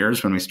 10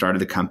 years when we started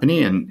the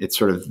company. And it's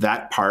sort of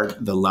that part,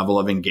 the level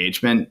of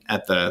engagement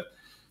at the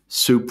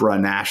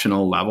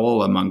supranational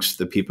level amongst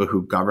the people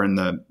who govern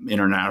the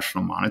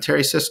international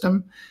monetary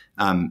system.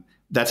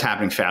 That's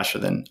happening faster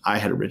than I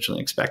had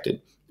originally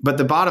expected. But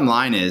the bottom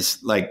line is,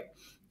 like,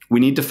 we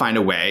need to find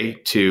a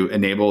way to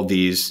enable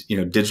these,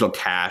 digital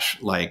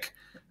cash like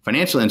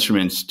financial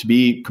instruments to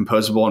be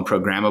composable and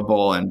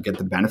programmable and get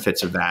the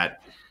benefits of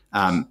that.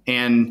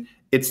 And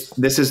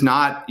this is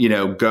not,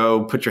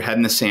 go put your head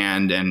in the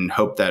sand and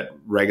hope that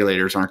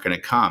regulators aren't going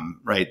to come,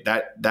 right?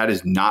 That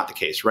is not the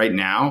case. Right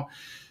now,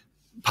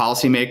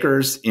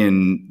 policymakers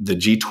in the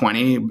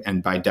G20,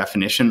 and by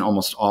definition,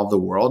 almost all of the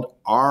world,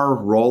 are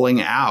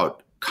rolling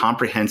out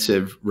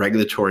comprehensive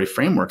regulatory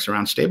frameworks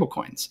around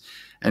stablecoins.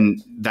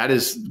 And that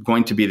is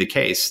going to be the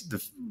case.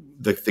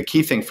 The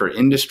key thing for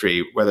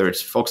industry, whether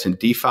it's folks in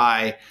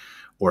DeFi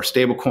or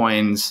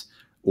stablecoins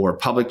or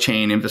public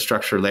chain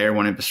infrastructure, layer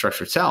one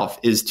infrastructure itself,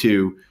 is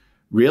to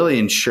really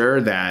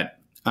ensure that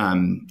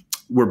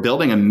we're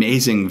building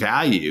amazing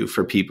value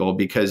for people.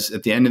 Because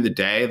at the end of the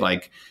day,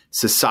 like,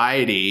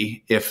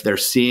 society, if they're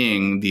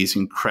seeing these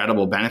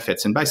incredible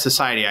benefits, and by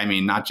society, I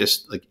mean not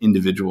just like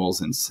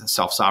individuals and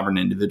self-sovereign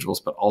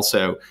individuals, but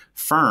also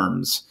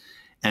firms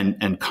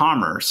and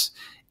commerce,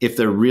 if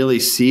they're really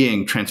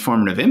seeing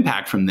transformative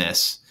impact from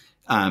this,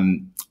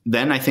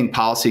 then I think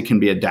policy can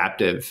be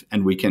adaptive,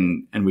 and we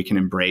can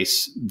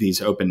embrace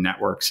these open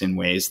networks in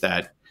ways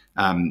that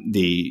kind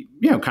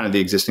of the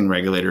existing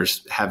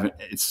regulators have.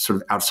 It's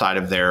sort of outside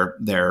of their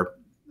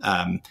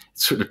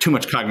sort of too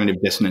much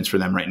cognitive dissonance for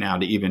them right now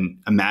to even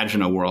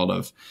imagine a world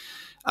of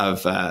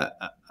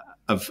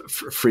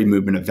free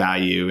movement of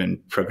value and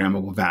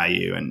programmable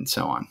value and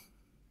so on.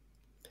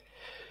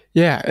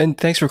 Yeah, and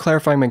thanks for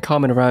clarifying my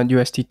comment around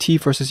USDT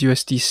versus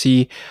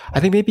USDC. I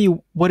think maybe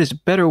what is a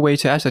better way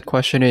to ask that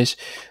question is,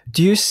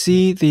 do you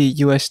see the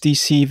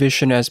USDC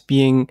vision as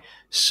being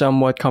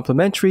somewhat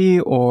complementary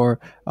or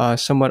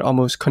somewhat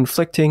almost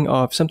conflicting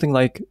of something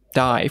like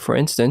DAI, for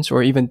instance,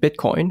 or even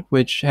Bitcoin,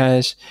 which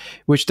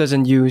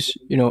doesn't use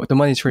the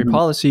monetary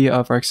policy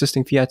of our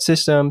existing fiat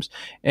systems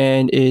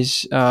and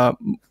is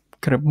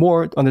kind of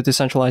more on the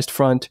decentralized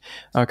front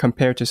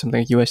compared to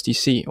something like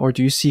USDC? Or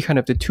do you see kind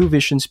of the two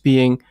visions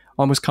being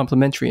almost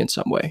complementary in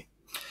some way?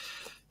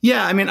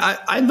 Yeah, I mean,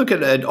 I look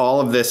at all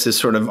of this as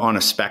sort of on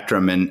a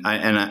spectrum, and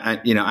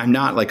I'm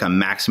not like a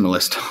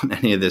maximalist on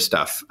any of this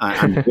stuff.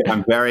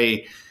 I'm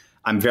very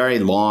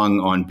long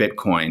on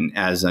Bitcoin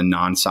as a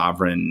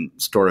non-sovereign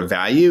store of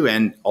value,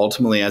 and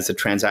ultimately as a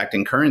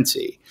transacting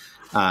currency.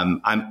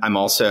 I'm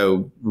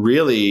also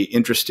really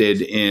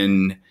interested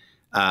in,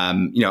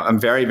 I'm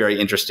very, very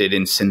interested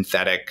in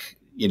synthetic,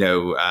 kind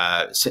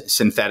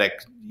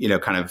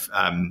of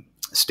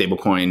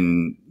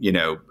stablecoin,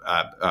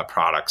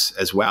 products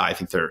as well. I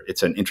think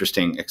it's an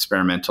interesting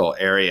experimental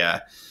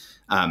area.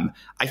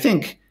 I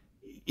think,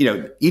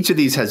 each of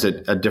these has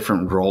a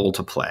different role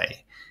to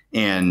play,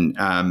 and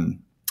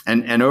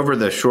over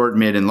the short,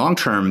 mid, and long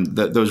term,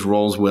 those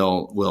roles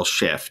will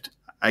shift.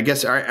 I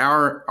guess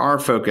our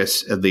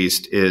focus, at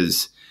least,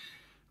 is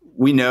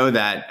we know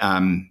that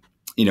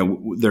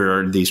there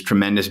are these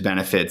tremendous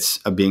benefits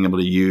of being able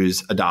to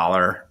use a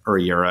dollar or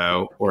a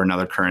euro or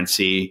another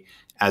currency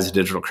as a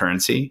digital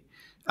currency.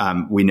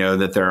 We know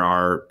that there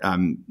are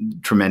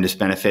tremendous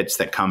benefits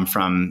that come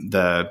from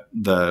the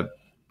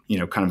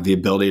kind of the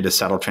ability to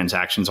settle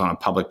transactions on a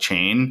public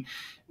chain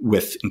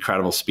with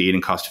incredible speed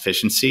and cost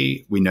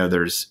efficiency. We know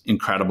there's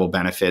incredible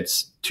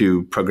benefits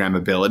to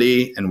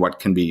programmability and what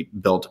can be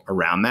built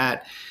around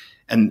that.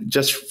 And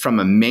just from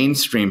a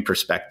mainstream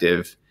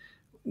perspective,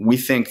 we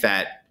think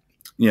that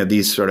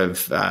these sort of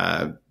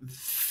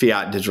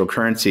fiat digital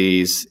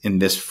currencies in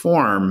this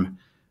form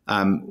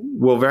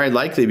will very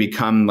likely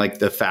become like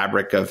the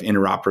fabric of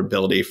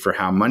interoperability for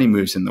how money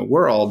moves in the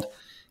world,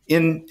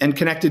 and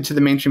connected to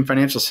the mainstream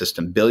financial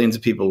system. Billions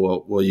of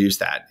people will use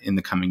that in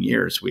the coming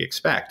years, we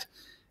expect.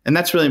 And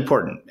that's really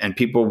important. And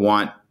people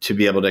want to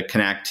be able to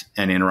connect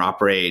and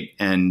interoperate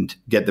and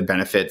get the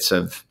benefits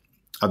of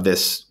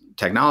this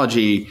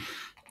technology.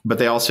 But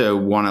they also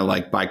want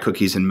to buy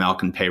cookies and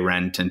milk and pay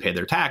rent and pay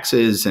their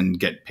taxes and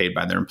get paid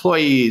by their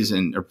employees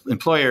and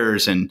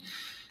employers. And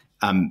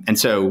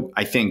so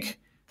I think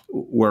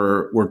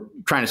we're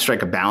trying to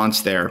strike a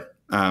balance there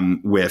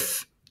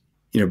with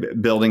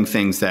building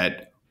things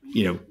that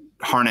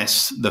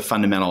harness the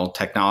fundamental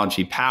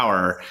technology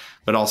power,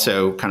 but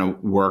also kind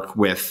of work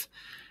with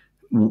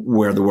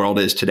where the world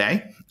is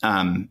today.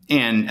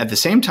 And at the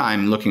same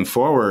time, looking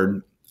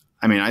forward,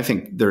 I mean, I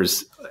think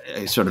there's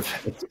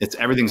it's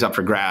everything's up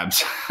for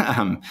grabs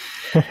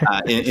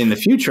in the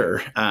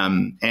future.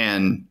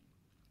 And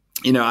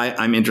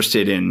I'm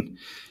interested in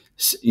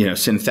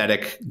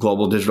synthetic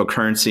global digital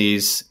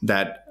currencies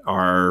that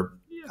are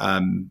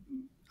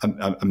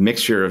a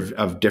mixture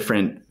of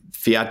different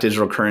fiat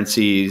digital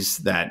currencies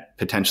that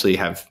potentially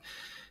have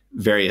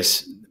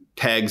various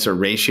pegs or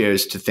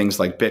ratios to things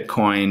like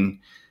Bitcoin,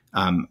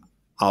 a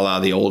la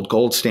the old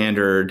gold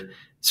standard.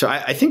 So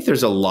I think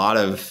there's a lot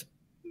of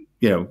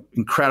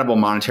incredible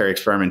monetary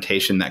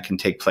experimentation that can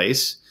take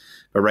place.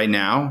 But right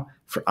now,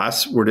 for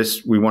us,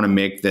 we want to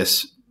make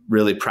this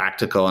really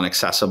practical and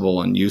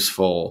accessible and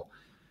useful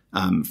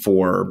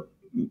for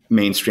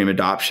mainstream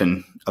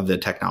adoption of the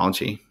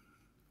technology.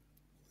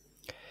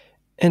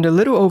 And a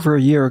little over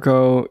a year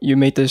ago, you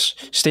made this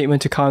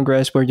statement to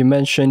Congress where you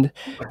mentioned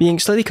being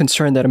slightly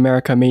concerned that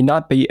America may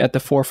not be at the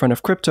forefront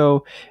of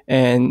crypto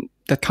and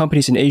that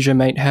companies in Asia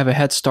might have a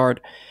head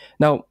start.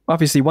 Now,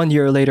 obviously, 1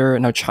 year later,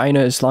 now China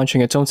is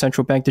launching its own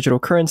central bank digital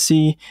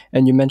currency,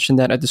 and you mentioned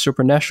that at the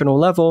supranational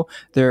level,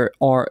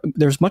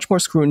 there's much more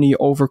scrutiny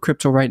over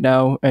crypto right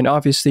now, and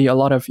obviously, a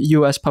lot of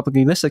U.S.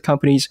 publicly listed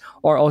companies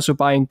are also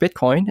buying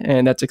Bitcoin,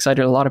 and that's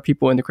excited a lot of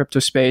people in the crypto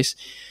space.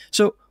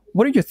 So,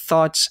 what are your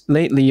thoughts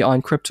lately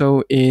on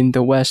crypto in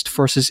the West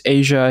versus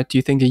Asia? Do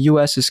you think the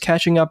U.S. is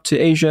catching up to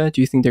Asia?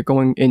 Do you think they're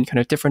going in kind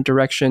of different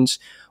directions?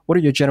 What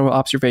are your general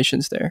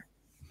observations there?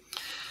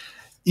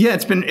 Yeah,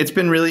 it's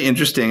been really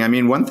interesting. I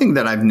mean, one thing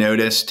that I've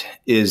noticed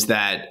is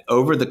that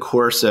over the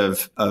course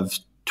of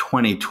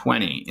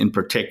 2020 in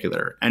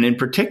particular,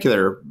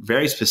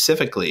 very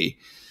specifically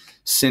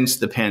since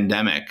the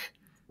pandemic,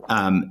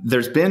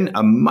 there's been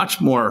a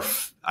much more,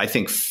 I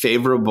think,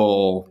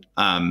 favorable,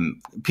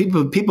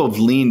 people have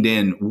leaned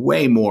in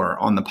way more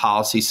on the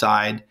policy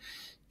side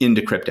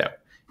into crypto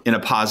in a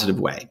positive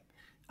way.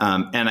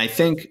 And I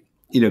think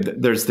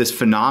there's this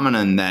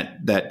phenomenon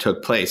that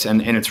took place,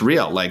 and it's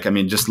real.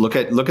 Just look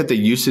at the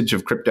usage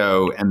of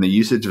crypto and the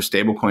usage of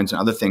stablecoins and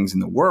other things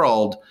in the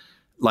world,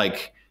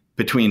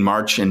 between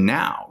March and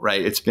now,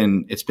 right? It's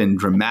been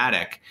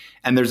dramatic,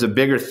 and there's a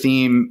bigger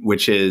theme,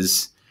 which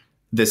is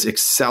this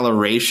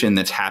acceleration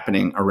that's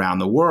happening around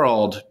the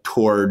world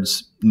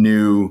towards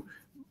new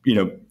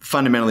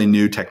fundamentally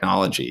new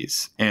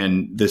technologies,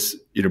 and this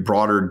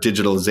broader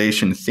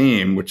digitalization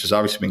theme, which has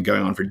obviously been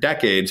going on for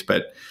decades,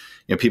 but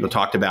people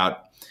talked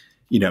about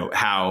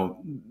how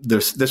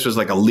this was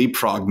like a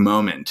leapfrog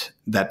moment,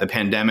 that the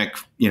pandemic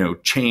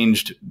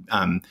changed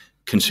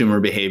consumer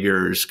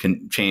behaviors,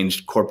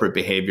 changed corporate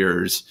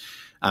behaviors,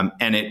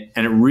 and it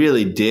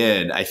really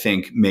did, I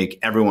think, make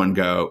everyone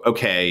go,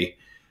 okay,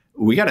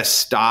 we got to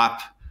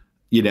stop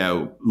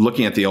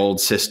looking at the old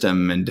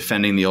system and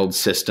defending the old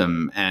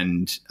system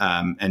and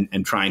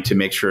trying to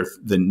make sure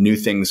the new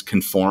things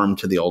conform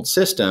to the old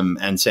system,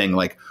 and saying,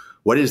 like,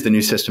 what is the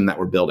new system that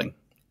we're building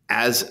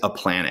as a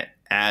planet,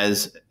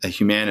 as a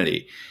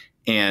humanity?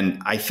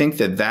 And I think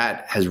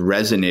that has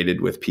resonated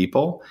with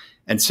people.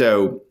 And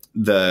so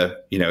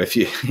if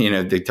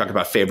they talk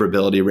about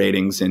favorability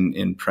ratings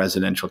in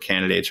presidential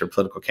candidates or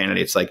political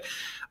candidates, like,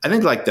 I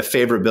think like the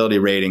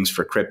favorability ratings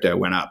for crypto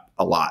went up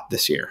a lot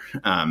this year.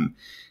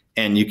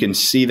 And you can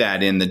see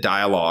that in the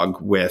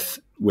dialogue with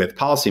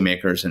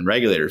policymakers and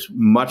regulators,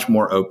 much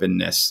more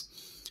openness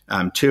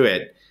to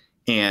it.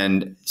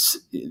 And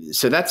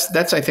so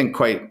that's I think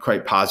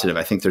quite positive.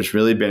 I think there's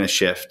really been a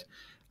shift.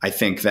 I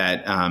think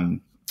that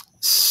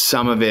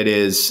some of it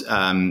is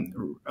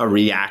a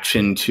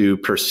reaction to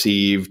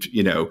perceived,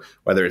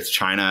 whether it's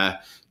China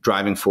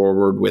driving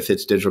forward with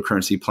its digital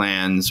currency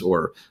plans,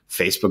 or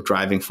Facebook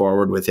driving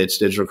forward with its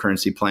digital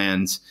currency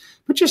plans,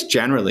 but just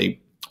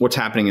generally what's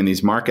happening in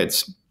these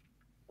markets,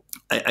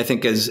 I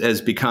think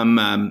has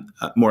become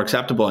more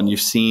acceptable. And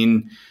you've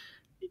seen,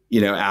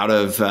 out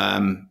of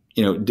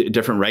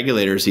different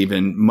regulators,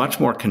 even much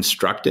more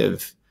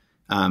constructive,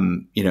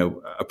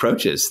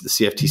 approaches. The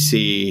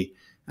CFTC,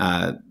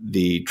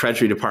 the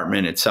Treasury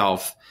Department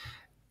itself.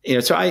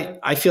 So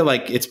I feel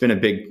like it's been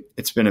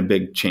a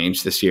big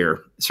change this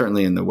year,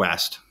 certainly in the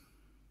West.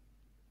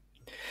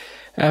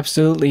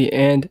 Absolutely.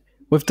 And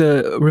with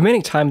the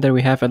remaining time that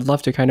we have, I'd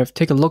love to kind of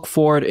take a look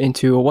forward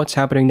into what's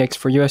happening next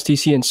for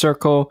USDC and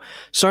Circle,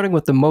 starting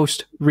with the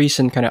most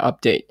recent kind of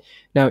update.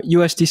 Now,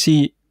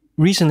 USDC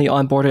recently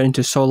onboarded into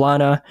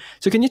Solana.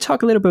 So can you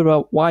talk a little bit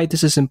about why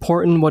this is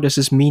important? What does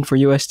this mean for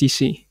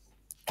USDC?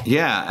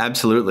 Yeah,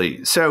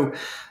 absolutely. So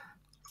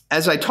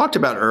as I talked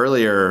about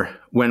earlier,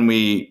 when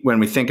we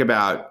think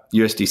about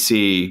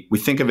USDC, we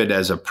think of it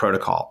as a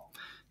protocol.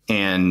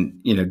 And,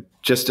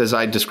 just as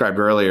I described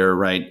earlier,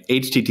 right,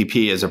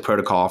 HTTP as a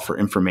protocol for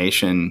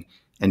information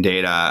and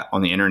data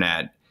on the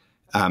internet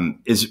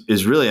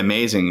is really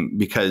amazing,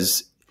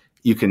 because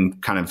you can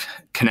kind of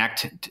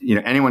connect,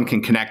 anyone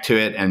can connect to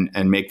it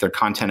and make their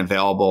content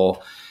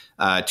available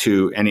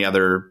to any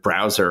other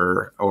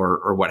browser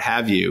or what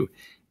have you.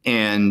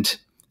 And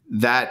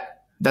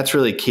that's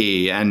really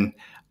key. And,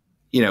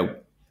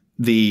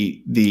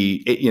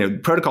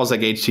 protocols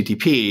like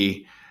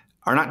HTTP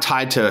are not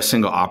tied to a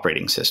single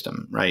operating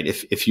system, right?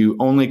 If you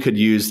only could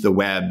use the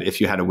web, if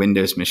you had a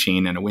Windows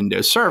machine and a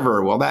Windows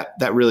server, well,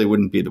 that really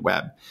wouldn't be the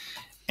web.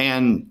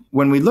 And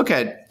when we look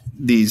at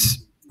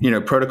these,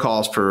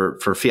 protocols for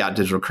fiat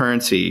digital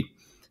currency,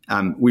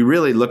 we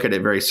really look at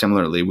it very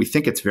similarly. We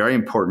think it's very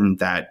important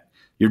that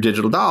your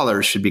digital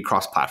dollars should be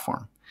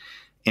cross-platform,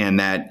 and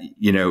that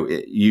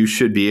you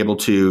should be able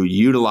to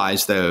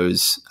utilize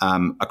those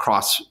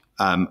across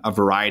a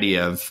variety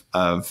of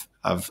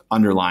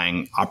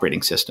underlying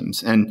operating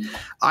systems. And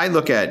I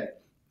look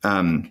at,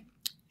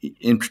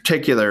 in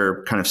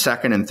particular, kind of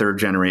second and third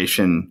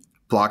generation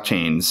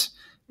blockchains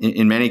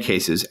in many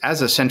cases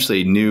as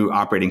essentially new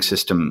operating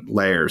system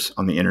layers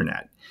on the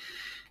internet.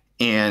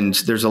 And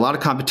there's a lot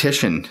of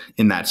competition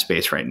in that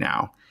space right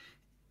now.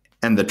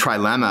 And the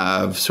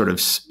trilemma of sort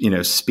of,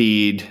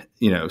 speed,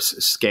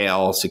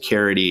 scale,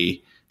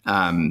 security,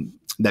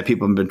 that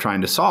people have been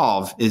trying to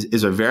solve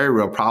is a very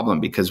real problem,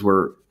 because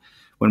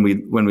when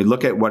we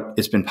look at what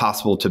it's been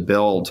possible to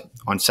build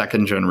on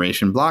second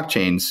generation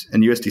blockchains,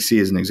 and USDC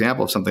is an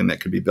example of something that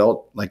could be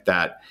built like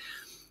that,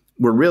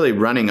 we're really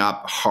running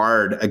up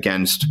hard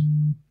against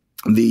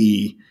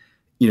the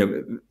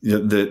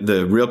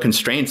real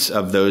constraints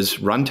of those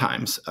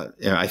runtimes.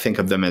 I think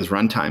of them as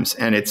runtimes,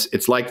 and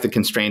it's like the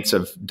constraints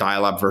of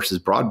dial-up versus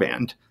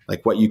broadband.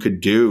 Like, what you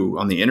could do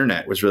on the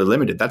internet was really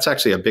limited. That's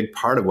actually a big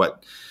part of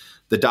what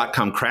the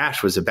dot-com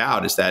crash was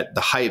about, is that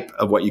the hype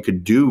of what you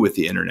could do with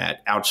the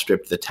internet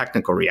outstripped the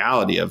technical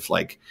reality of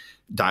like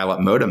dial-up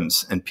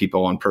modems and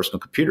people on personal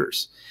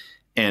computers.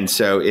 And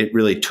so it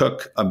really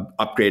took an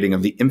upgrading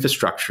of the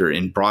infrastructure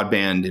in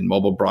broadband, in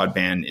mobile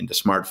broadband, into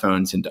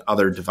smartphones, into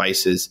other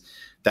devices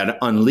that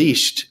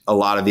unleashed a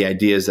lot of the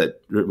ideas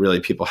that really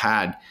people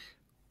had.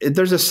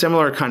 There's a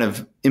similar kind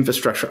of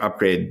infrastructure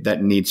upgrade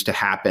that needs to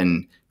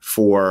happen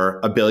for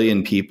 1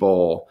 billion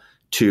people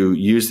to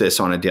use this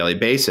on a daily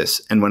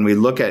basis. And when we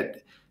look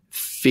at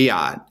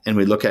fiat and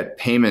we look at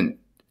payment,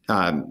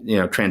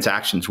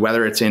 transactions,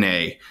 whether it's in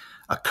a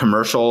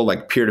commercial,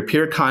 like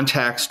peer-to-peer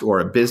context, or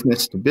a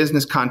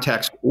business-to-business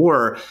context,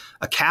 or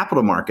a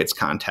capital markets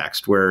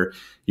context where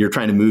you're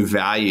trying to move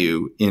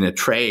value in a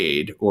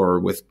trade or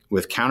with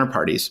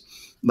counterparties,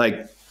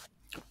 like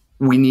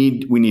we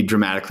need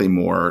dramatically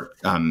more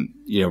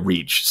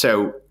reach.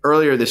 So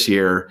earlier this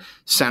year,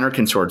 Center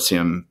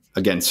Consortium,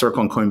 again,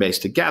 Circle and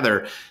Coinbase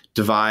together,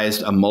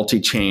 devised a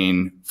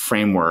multi-chain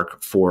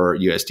framework for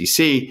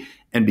USDC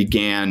and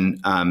began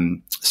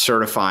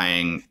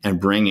certifying and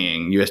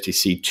bringing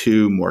USDC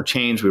to more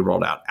chains. We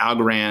rolled out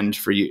Algorand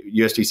for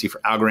USDC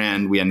for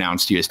Algorand. We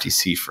announced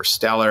USDC for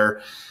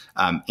Stellar,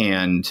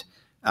 and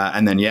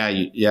then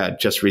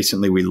just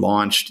recently we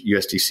launched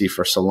USDC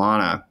for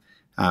Solana,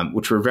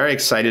 which we're very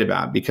excited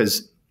about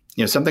because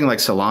something like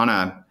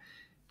Solana,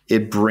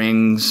 it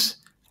brings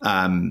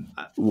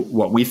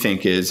what we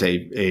think is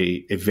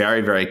a very,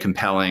 very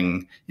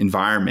compelling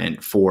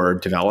environment for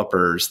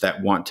developers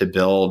that want to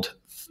build,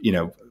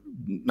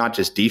 not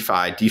just DeFi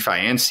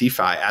and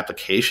CeFi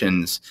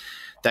applications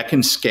that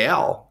can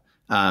scale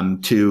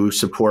to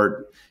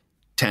support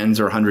tens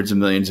or hundreds of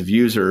millions of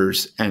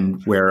users,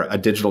 and where a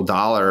digital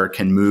dollar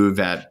can move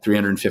at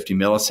 350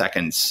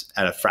 milliseconds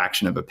at a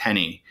fraction of a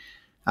penny,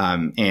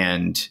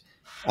 and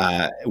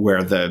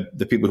where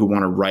the people who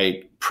want to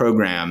write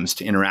programs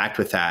to interact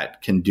with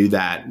that can do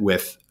that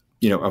with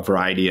a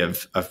variety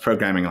of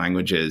programming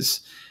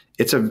languages.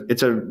 It's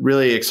a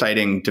really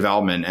exciting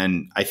development,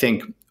 and I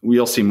think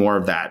we'll see more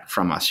of that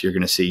from us. You're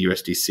going to see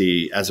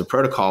USDC as a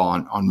protocol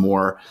on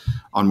more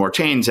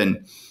chains,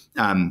 and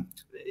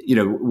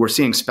we're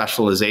seeing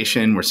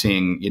specialization. We're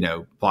seeing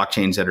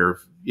blockchains that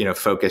are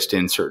focused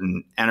in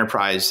certain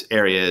enterprise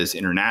areas,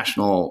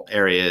 international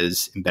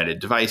areas, embedded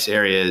device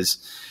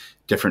areas,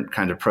 different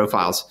kinds of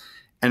profiles.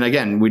 And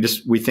again,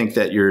 we think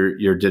that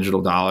your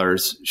digital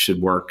dollars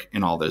should work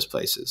in all those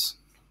places.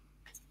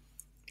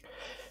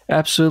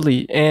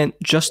 Absolutely. And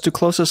just to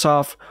close us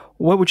off,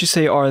 what would you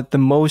say are the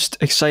most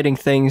exciting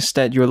things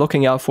that you're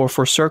looking out for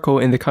Circle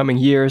in the coming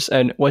years,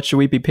 and what should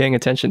we be paying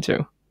attention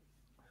to?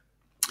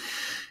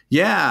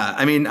 Yeah,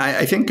 I mean,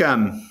 I think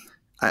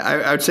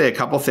I would say a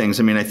couple things.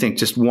 I mean, I think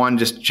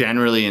just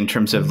generally in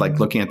terms of like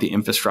looking at the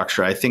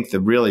infrastructure, I think the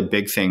really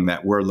big thing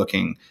that we're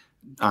looking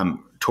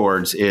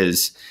towards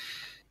is,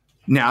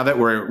 now that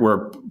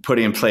we're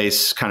putting in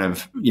place kind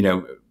of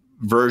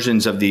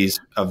versions of these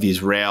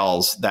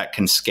rails that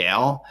can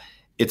scale,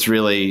 it's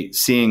really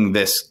seeing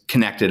this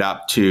connected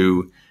up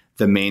to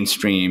the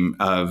mainstream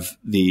of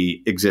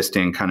the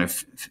existing kind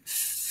of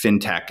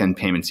fintech and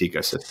payments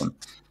ecosystem.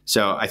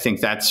 So I think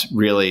that's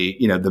really,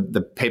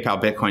 the PayPal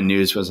Bitcoin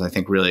news was, I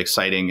think, really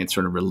exciting. It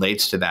sort of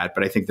relates to that.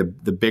 But I think the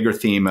bigger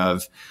theme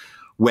of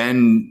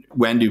when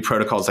do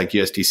protocols like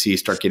USDC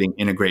start getting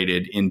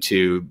integrated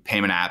into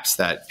payment apps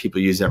that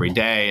people use every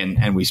day,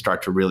 and we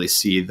start to really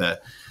see the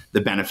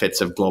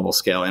benefits of global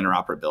scale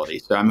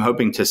interoperability. So I'm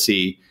hoping to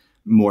see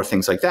more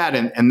things like that.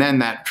 And then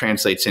that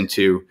translates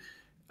into,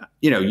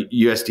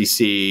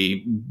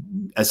 USDC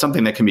as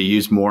something that can be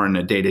used more in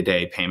a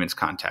day-to-day payments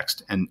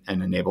context and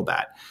enable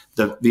that.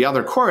 The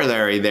other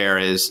corollary there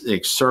is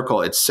like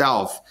Circle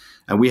itself,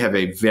 and we have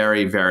a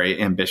very, very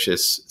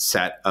ambitious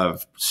set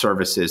of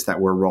services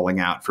that we're rolling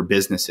out for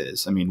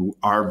businesses. I mean,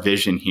 our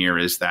vision here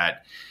is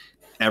that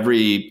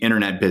every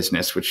internet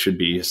business, which should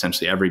be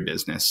essentially every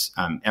business,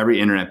 every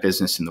internet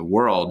business in the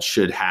world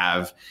should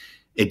have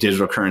a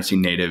digital currency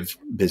native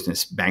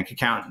business bank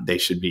account. They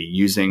should be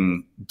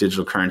using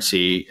digital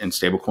currency and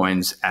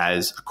stablecoins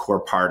as a core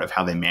part of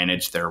how they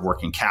manage their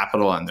working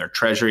capital and their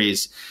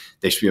treasuries.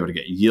 They should be able to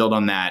get yield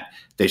on that.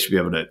 They should be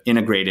able to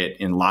integrate it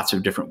in lots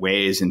of different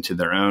ways into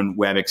their own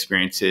web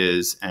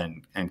experiences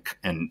and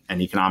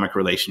economic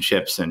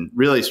relationships, and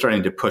really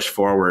starting to push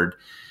forward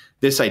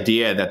this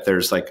idea that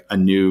there's like a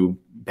new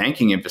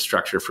banking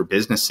infrastructure for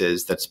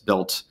businesses that's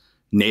built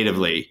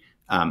natively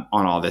on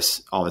all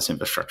this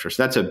infrastructure.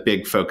 So that's a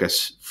big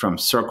focus from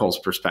Circle's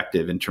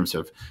perspective in terms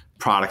of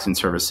products and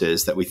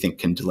services that we think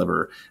can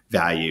deliver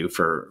value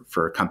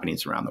for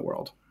companies around the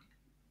world.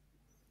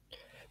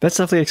 That's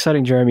definitely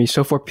exciting, Jeremy.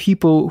 So for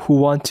people who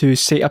want to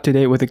stay up to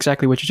date with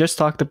exactly what you just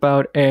talked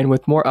about and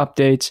with more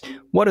updates,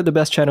 what are the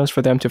best channels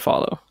for them to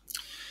follow?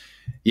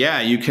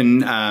 Yeah, you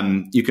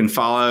can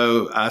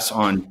follow us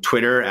on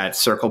Twitter at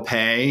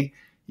CirclePay.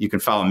 You can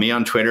follow me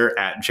on Twitter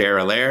at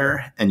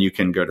Allaire, and you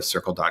can go to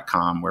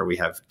circle.com where we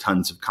have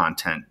tons of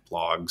content,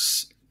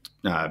 blogs,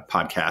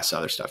 podcasts,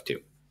 other stuff too.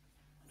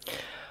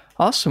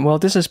 Awesome. Well,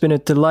 this has been a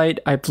delight.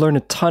 I've learned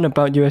a ton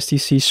about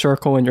USDC,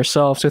 Circle, and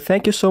yourself. So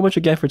thank you so much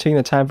again for taking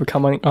the time for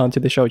coming on to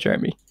the show,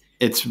 Jeremy.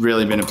 It's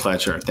really been a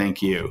pleasure.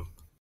 Thank you.